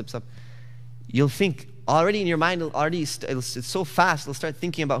 everyone slips up. You'll think already in your mind, it's so fast, you'll start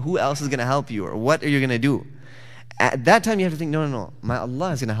thinking about who else is going to help you or what are you going to do. At that time you have to think, no, my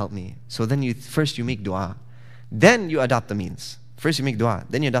Allah is going to help me. So then first you make dua. Then you adopt the means. First you make dua,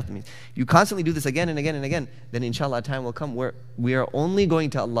 then you adopt the means. You constantly do this again and again and again. Then inshallah a time will come where we are only going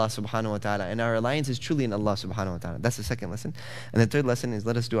to Allah subhanahu wa ta'ala, and our reliance is truly in Allah subhanahu wa ta'ala. That's the second lesson. And the third lesson is,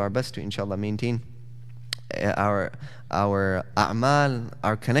 let us do our best to inshallah maintain our a'mal,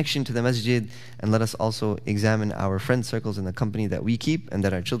 our connection to the masjid, and let us also examine our friend circles in the company that we keep and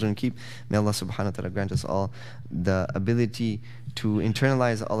that our children keep. May Allah subhanahu wa ta'ala grant us all the ability to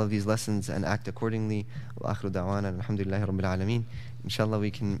internalize all of these lessons and act accordingly. Wa akhiru da'wana alhamdulillahi rabbil alameen. Inshallah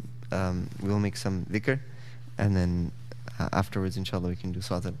we will make some dhikr, and then afterwards inshallah we can do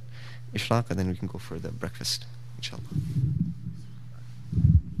salat al-ishraq, and then we can go for the breakfast inshallah.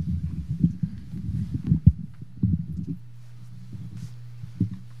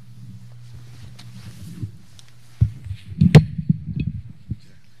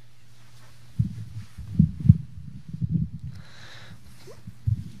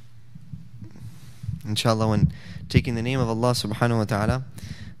 Inshallah, when taking the name of Allah subhanahu wa ta'ala,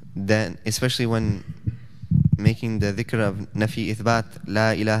 then especially when making the dhikr of nafi ithbat,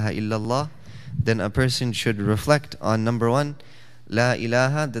 la ilaha illallah, then a person should reflect on number 1, la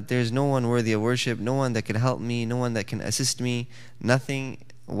ilaha, that there is no one worthy of worship, no one that can help me, no one that can assist me, no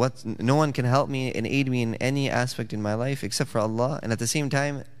one can help me and aid me in any aspect in my life except for Allah. And at the same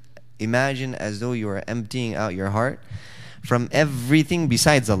time, imagine as though you are emptying out your heart from everything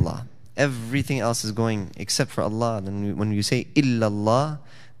besides Allah. Everything else is going except for Allah. Then when you say illallah,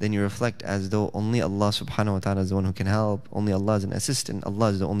 then you reflect as though only Allah subhanahu wa ta'ala is the one who can help, only Allah is an assistant, Allah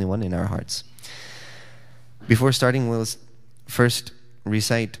is the only one in our hearts. Before starting, we'll first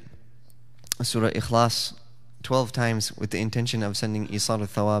recite Surah Ikhlas 12 times with the intention of sending Isar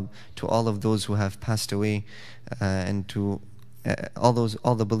al-Thawab to all of those who have passed away, and to all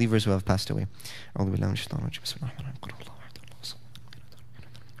the believers who have passed away.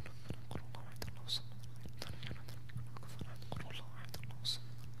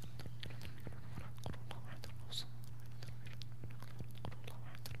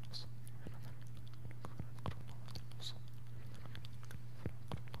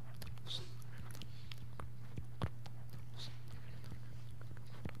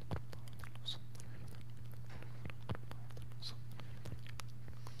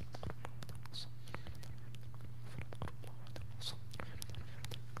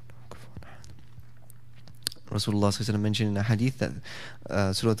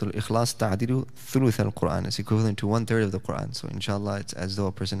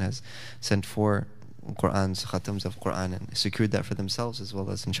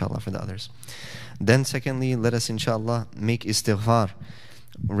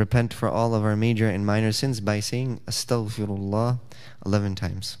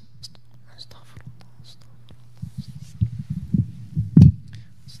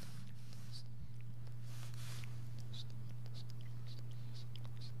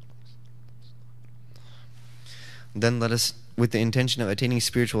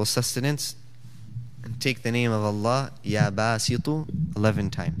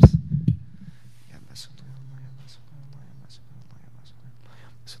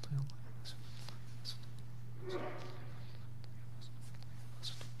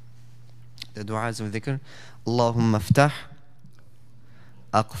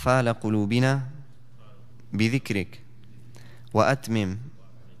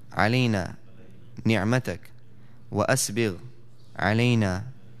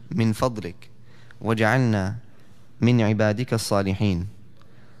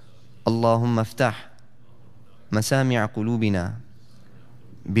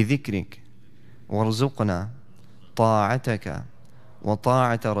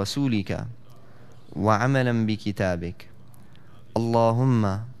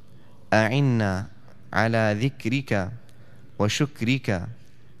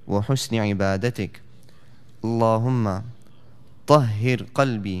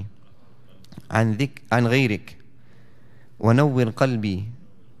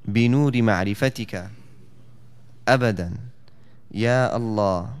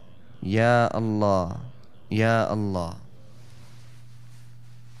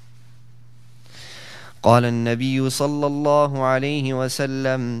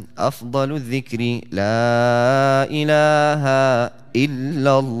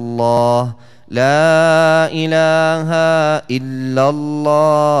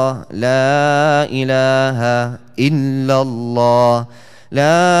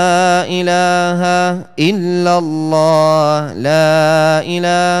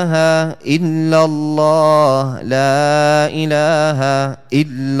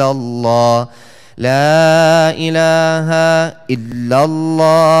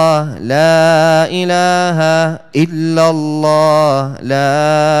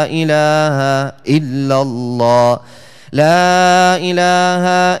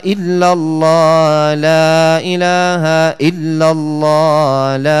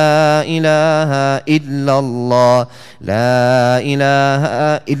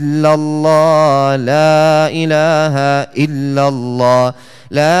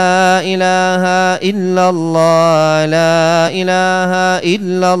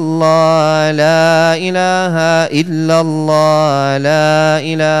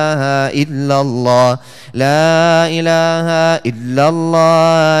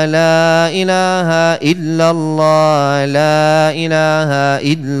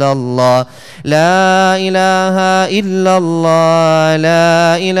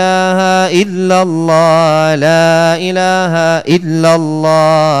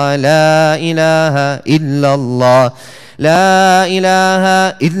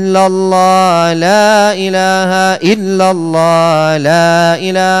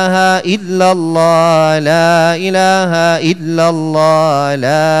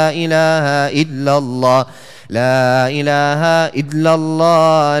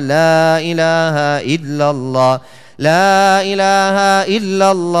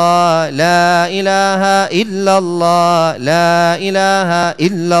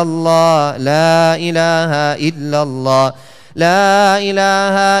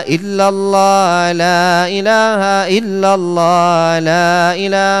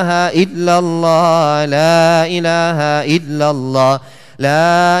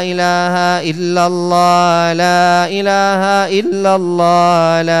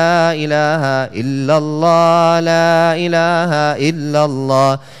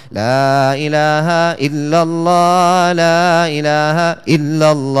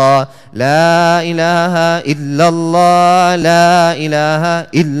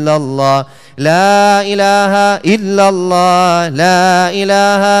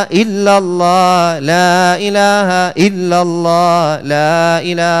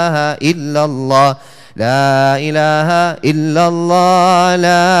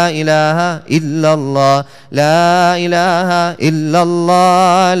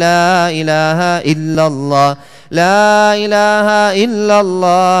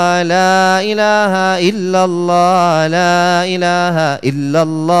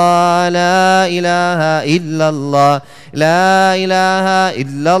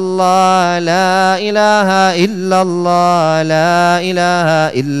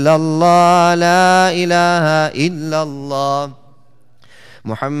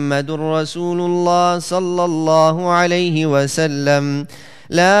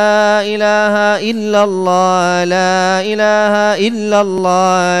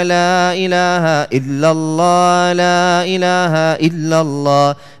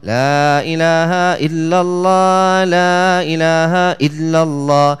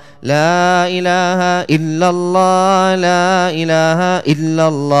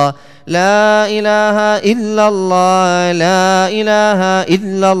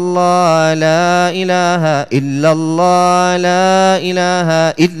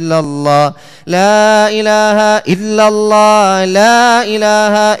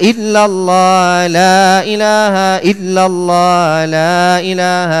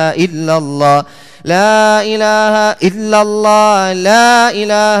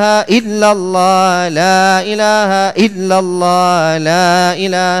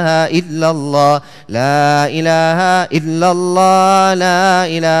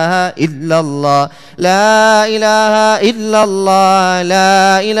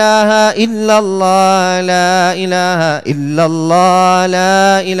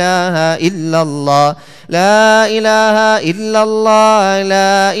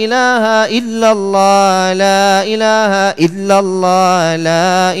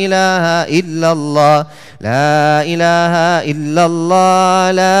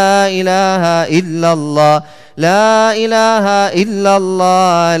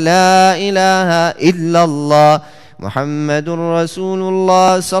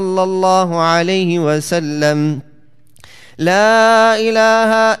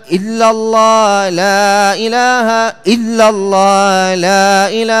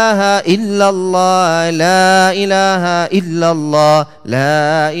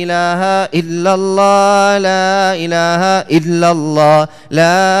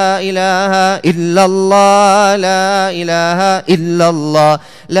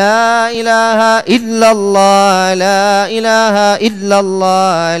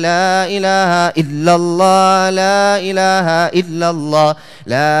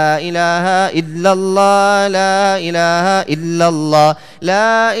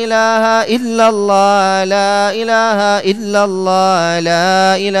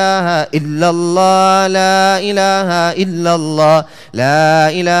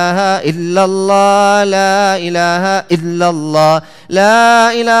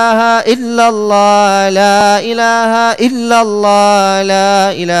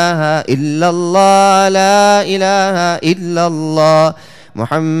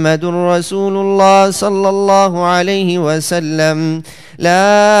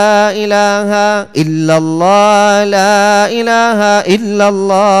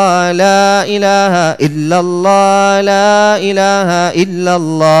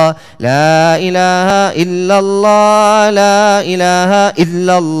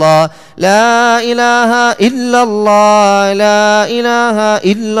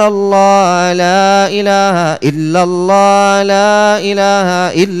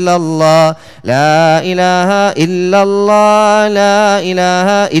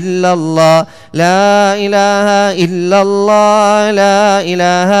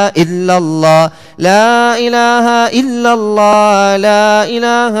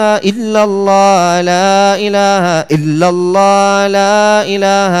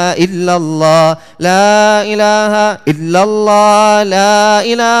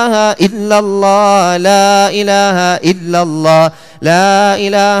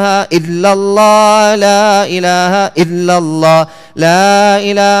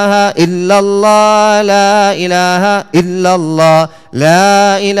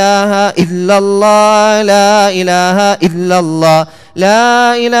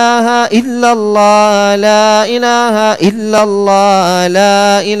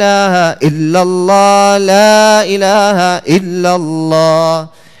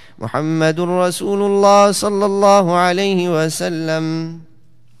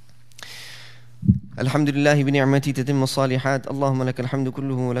 الحمد لله بنعمتي تتم الصالحات. اللهم لك الحمد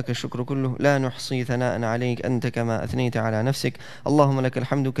كله ولك الشكر كله، لا نحصي ثناء عليك أنت كما أثنيت على نفسك. اللهم لك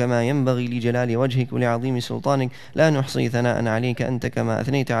الحمد كما ينبغي لجلال وجهك ولعظيم سلطانك، لا نحصي ثناء عليك أنت كما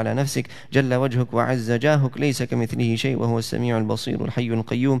أثنيت على نفسك. جل وجهك وعز جاهك، ليس كمثله شيء وهو السميع البصير الحي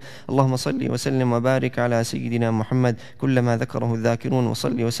القيوم. اللهم صل وسلم وبارك على سيدنا محمد كلما ذكره الذاكرون،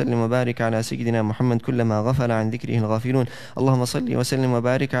 وصل وسلم وبارك على سيدنا محمد كلما غفل عن ذكره الغافلون. اللهم صل وسلم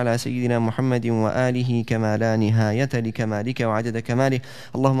وبارك على سيدنا محمد وآله كما لا نهاية لكمالك وعدد كماله.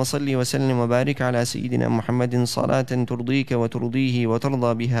 اللهم صل وسلم وبارك على سيدنا محمد صلاة ترضيك وترضيه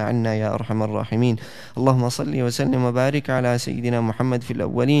وترضى بها عنا يا أرحم الراحمين. اللهم صل وسلم وبارك على سيدنا محمد في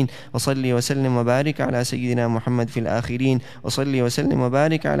الأولين، وصل وسلم وبارك على سيدنا محمد في الآخرين، وصل وسلم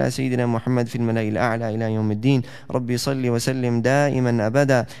وبارك على سيدنا محمد في الملأ الأعلى إلى يوم الدين. ربي صل وسلم دائما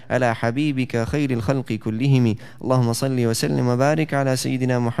أبدا على حبيبك خير الخلق كلهم. اللهم صل وسلم وبارك على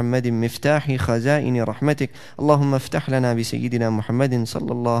سيدنا محمد مفتاح خزائن رحمتك. اللهم افتح لنا بسيدنا محمد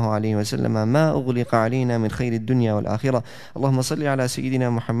صلى الله عليه وسلم ما أغلق علينا من خير الدنيا والآخرة. اللهم صل على سيدنا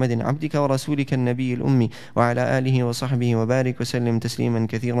محمد عبدك ورسولك النبي الأمي وعلى آله وصحبه وبارك وسلم تسليما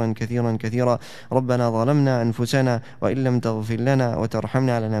كثيرا كثيرا كثيرا. ربنا ظلمنا أنفسنا وإن لم تغفر لنا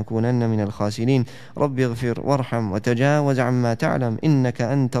وترحمنا لنكونن من الخاسرين. رب اغفر وارحم وتجاوز عما تعلم، إنك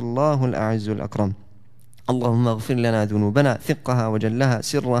أنت الله الأعز الأكرم. اللهم اغفر لنا ذنوبنا ثقها وجلها،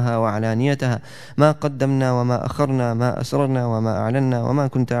 سرها وعلانيتها، ما قدمنا وما أخرنا، ما أسررنا وما أعلنا، وما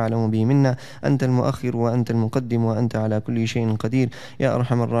كنت أعلم به منا. أنت المؤخر وأنت المقدم وأنت على كل شيء قدير يا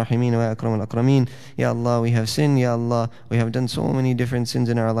أرحم الراحمين ويا أكرم الأكرمين. Ya Allah, we have sinned. Ya Allah, we have done so many different sins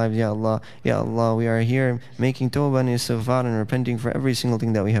in our lives. Ya Allah, Ya Allah, we are here making tawbah and istighfar and repenting for every single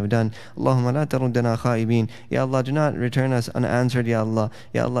thing that we have done. Allahumma la taruddana khaibin. Ya Allah, do not return us unanswered. Ya Allah,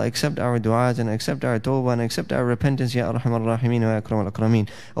 Ya Allah, accept our du'as and accept our tawbah and accept our repentance, Ya Arhamar Rahimin wa Akram al-Akramin.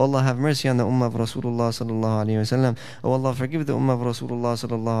 O Allah, have mercy on the Ummah of Rasulullah sallallahu alayhi wa sallam. O Allah, forgive the Ummah of Rasulullah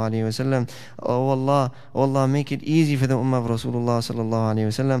sallallahu alayhi wa sallam. O Allah, make it easy for the Ummah of Rasulullah sallallahu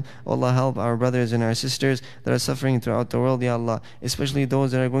alayhi wa sallam. O Allah, help our brothers and our sisters that are suffering throughout the world, Ya Allah, especially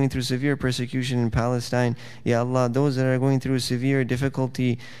those that are going through severe persecution in Palestine. Ya Allah, those that are going through severe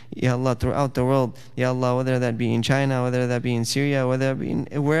difficulty, Ya Allah, throughout the world. Ya Allah, whether that be in China, whether that be in Syria, whether that be in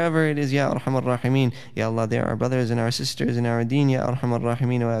wherever it is, Ya Arhamar Rahimin. Ya Allah, they are our brothers and our sisters in our deen, Ya Arhamar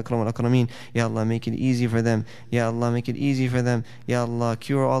Rahimin wa Akram al-Akramin. Ya Allah, make it easy for them. Ya Allah, make it easy for them. Ya Allah,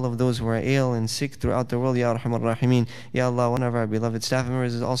 cure all of those who are ill and sick throughout the world, Ya Arhamar Rahimin. Ya Allah, one of our beloved staff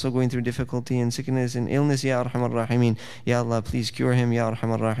members is also going through difficulty and sickness and illness, Ya Arhamar Rahimin. Ya Allah, please cure him, Ya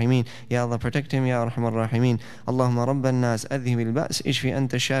Arhamar Rahimin. Ya Allah, protect him, Ya Arhamar Rahimin. Allahumma Rabban nas adhhib al-ba's ishfi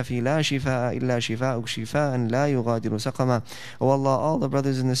anta shafi la shifaa illa shifaa'uk shifaan la yughadiru saqama. Oh Allah, all the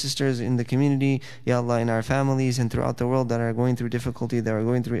brothers and the sisters in the community, Ya Allah, in our families and throughout the world that are going through difficulty, that are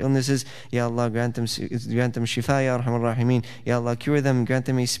going through illnesses, Ya Allah, grant them shifa, Ya Arhamar Rahimin. Ya Allah, cure them, grant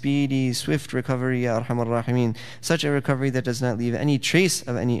them a speedy, swift recovery, Ya Arhamar Rahimin. Such a recovery that does not leave any trace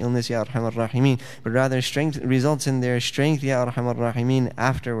of any illness, Ya Arhamar Rahimin, but rather strength results in their strength, Ya Arhamar Rahimin,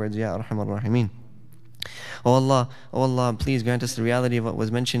 afterwards, Ya Arhamar Rahimin. Oh Allah, please grant us the reality of what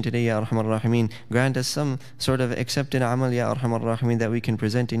was mentioned today, Ya Arhamar Rahimin. Grant us some sort of accepted amal, Ya Arhamar Rahimin, that we can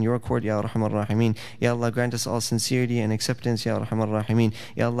present in your court, Ya Arhamar Rahimin. Ya Allah, grant us all sincerity and acceptance, Ya Arhamar Rahimin.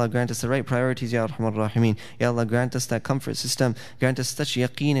 Ya Allah, grant us the right priorities, Ya Arhamar Rahimin. Ya Allah, grant us that comfort system. Grant us such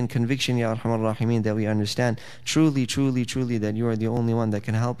yaqeen and conviction, Ya Arhamar Rahimin, that we understand truly that you are the only one that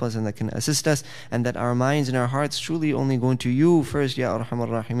can help us and that can assist us, and that our minds and our hearts truly only go to you first, Ya Arhamar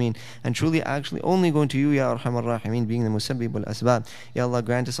Rahimin, and truly actually only go to you, Ya Arhamar Rahimin, being the Musabbib al-Asbab. Ya Allah,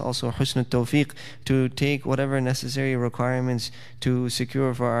 grant us also husn al-tawfiq to take whatever necessary requirements to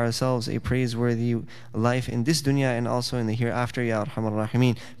secure for ourselves a praiseworthy life in this dunya and also in the hereafter, Ya Arhamar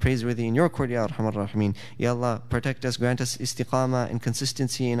Rahimin. Praiseworthy in your court, Ya Arhamar Rahimin. Ya Allah, protect us, grant us istiqamah and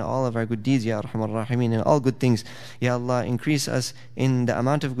consistency in all of our good deeds, Ya Arhamar Rahimin, and all good things. Ya Allah, increase us in the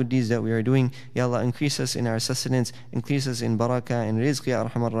amount of good deeds that we are doing. Ya Allah, increase us in our sustenance, increase us in barakah and rizq, Ya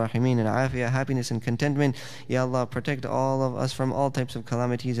Arhamar Rahimin, and afiyah, happiness and contentment. Ya Allah, protect all of us from all types of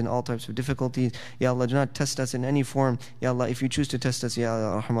calamities and all types of difficulties. Ya Allah, do not test us in any form. Ya Allah, if you choose to test us, Ya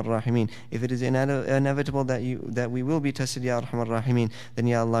Arhamar Rahimin, if it is inevitable that we will be tested, Ya Arhamar Rahimin, then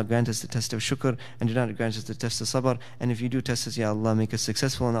Ya Allah, grant us the test of shukr and do not grant us the test of sabr. And if you do test us, Ya Allah, make us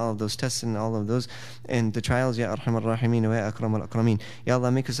successful in all of those tests and all of those and the trials, Ya Arhamar Rahimin wa Akram al-Akramin. Ya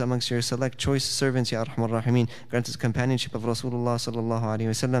Allah, make us amongst your select choice servants, Ya Arhamar Rahimin. Grant us companionship of Rasulullah sallallahu alayhi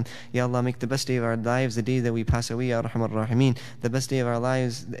wa sallam. Ya Allah, make the best day of our lives the day that we pass away, Ya Arhamar Rahimeen. The best day of our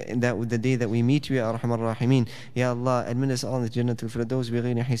lives, the day that we meet you, Ya Arhamar Rahimeen. Ya Allah, admit us all in the Jannatul Firdaus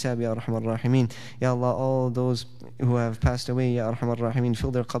bighayri hisab, Ya Arhamar Rahimeen. Ya Allah, all those who have passed away, Ya Arhamar Rahimeen,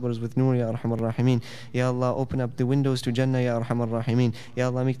 fill their qabrs with nur, Ya Arhamar Rahimeen. Ya Allah, open up the windows to Jannah, Ya Arhamar Rahimeen. Ya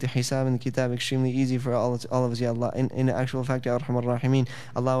Allah, make the hisab and the kitab extremely easy for all of us, Ya Allah. In actual fact, Ya Arhamar Rahimeen,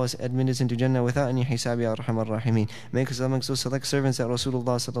 allow us admit us into Jannah without any hisab, Ya Arhamar Rahimeen. Make us amongst those select servants that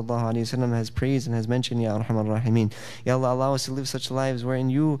Rasulullah sallallahu alaihi wasallam has praised and has mentioned, Ya Arhamar Rahimeen. Ya Allah, allow us to live such lives wherein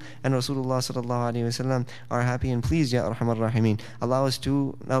you and Rasulullah sallallahu alaihi wasallam are happy and pleased, Ya Arhamar Rahimeen. Allow us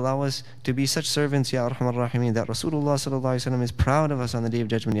to be such servants, Ya Arhamar Rahimeen, that Rasulullah sallallahu alaihi wasallam is proud of us on the Day of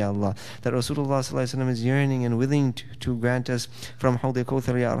Judgment, Ya Allah. That Rasulullah sallallahu alaihi wasallam is yearning and willing to grant us from Hawd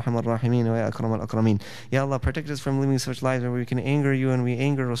al-Kawthar, Ya Arhamar Rahimeen, wa Ya Akram al-Akrameen. Ya Allah, protect us from living such lives where we can anger you and we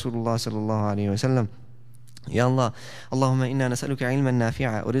anger Rasulullah sallallahu alaihi wasallam. يا الله اللهم إنا نسألك علما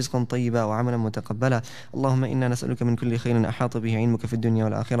نافعا ورزقا طيبا وعملا متقبلا اللهم إنا نسألك من كل خير أحاط به علمك في الدنيا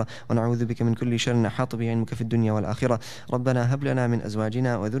والآخرة ونعوذ بك من كل شر أحاط به علمك في الدنيا والآخرة ربنا هب لنا من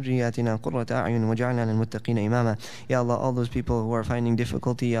أزواجنا وذرياتنا قرة أعين واجعلنا للمتقين إماما. Ya Allah, all those people who are finding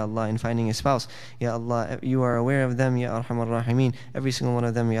difficulty, Ya Allah, in finding a spouse, Ya Allah, you are aware of them, Ya Arhamar Rahimeen. Every single one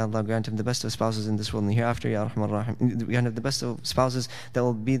of them, Ya Allah, grant them the best of spouses in this world and the hereafter, Ya Arhamar Rahimeen. Grant them the best of spouses that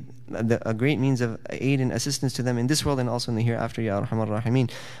will be a great means of aid and assistance to them in this world and also in the hereafter, Ya Arhamar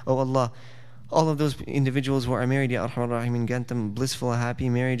Rahimeen. Oh Allah, all of those individuals who are married, Ya Arhamar Rahimeen, grant them blissful, happy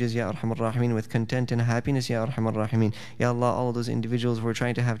marriages, Ya Arhamar Rahimeen, with content and happiness, Ya Arhamar Rahimeen. Ya Allah, all of those individuals who are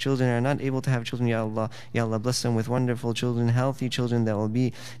trying to have children and are not able to have children, Ya Allah, Ya Allah, bless them with wonderful children, healthy children that will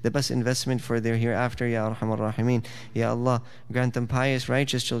be the best investment for their hereafter, Ya Arhamar Rahimeen. Ya Allah, grant them pious,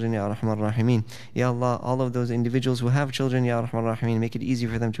 righteous children, Ya Arhamar Rahimeen. Ya Allah, all of those individuals who have children, Ya Arhamar Rahimeen, make it easy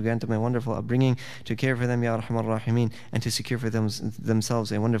for them to grant them a wonderful upbringing, to care for them, Ya Arhamar Rahimeen, and to secure for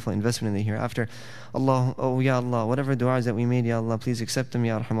themselves a wonderful investment in the hereafter. Allah, oh Ya Allah, whatever du'as that we made, Ya Allah, please accept them,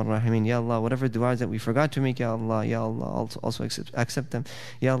 Ya Arhamar Rahimeen. Ya Allah, whatever du'as that we forgot to make, Ya Allah, also accept them.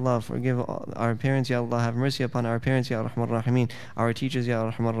 Ya Allah, forgive our parents, Ya Allah, have mercy upon our parents, Ya Arhamar Rahimeen, our teachers, Ya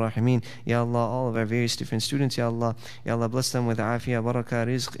Arhamar Rahimeen. Ya Allah, all of our various different students, Ya Allah, bless them with afiyah, barakah,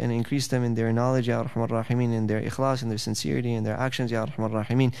 rizq, and increase them in their knowledge, Ya Arhamar Rahimeen, in their ikhlas, in their sincerity, in their actions, Ya Arhamar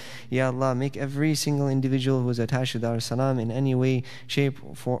Rahimeen. Ya Allah, make every single individual who is attached to Dar Salam in any way, shape,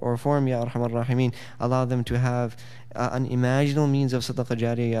 or form, Ya Arhamar Rahimeen, allow them to have unimaginable means of sadaqah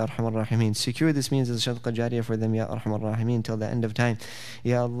jariyah, Ya Arhamar Rahimeen. Secure this means of sadaqah jariyah for them, Ya Arhamar Rahimeen, till the end of time.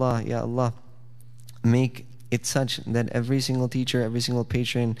 Ya Allah, make it such that every single teacher, every single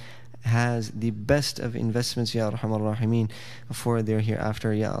patron has the best of investments, Ya Arhamar Rahimeen, for their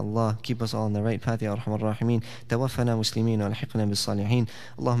hereafter. Ya Allah, keep us all on the right path, Ya Arhamar Rahimeen. توفنا مسلمين والحقنا بالصالحين.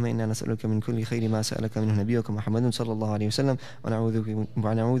 اللهم إنا نسألك من كل خير ما سألك منه نبيك محمد صلى الله عليه وسلم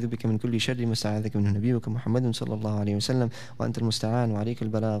ونعوذ بك من كل شر ما استعاذك منه نبيك محمد صلى الله عليه وسلم وأنت المستعان وعليك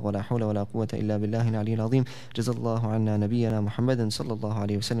البلاغ ولا حول ولا قوة إلا بالله العلي العظيم. جزا الله عنا نبينا محمد صلى الله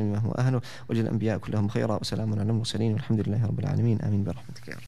عليه وسلم ما هو أهله وجل الأنبياء كلهم خيرا وسلام على المرسلين والحمد لله رب العالمين. آمين برحمتك يا رب.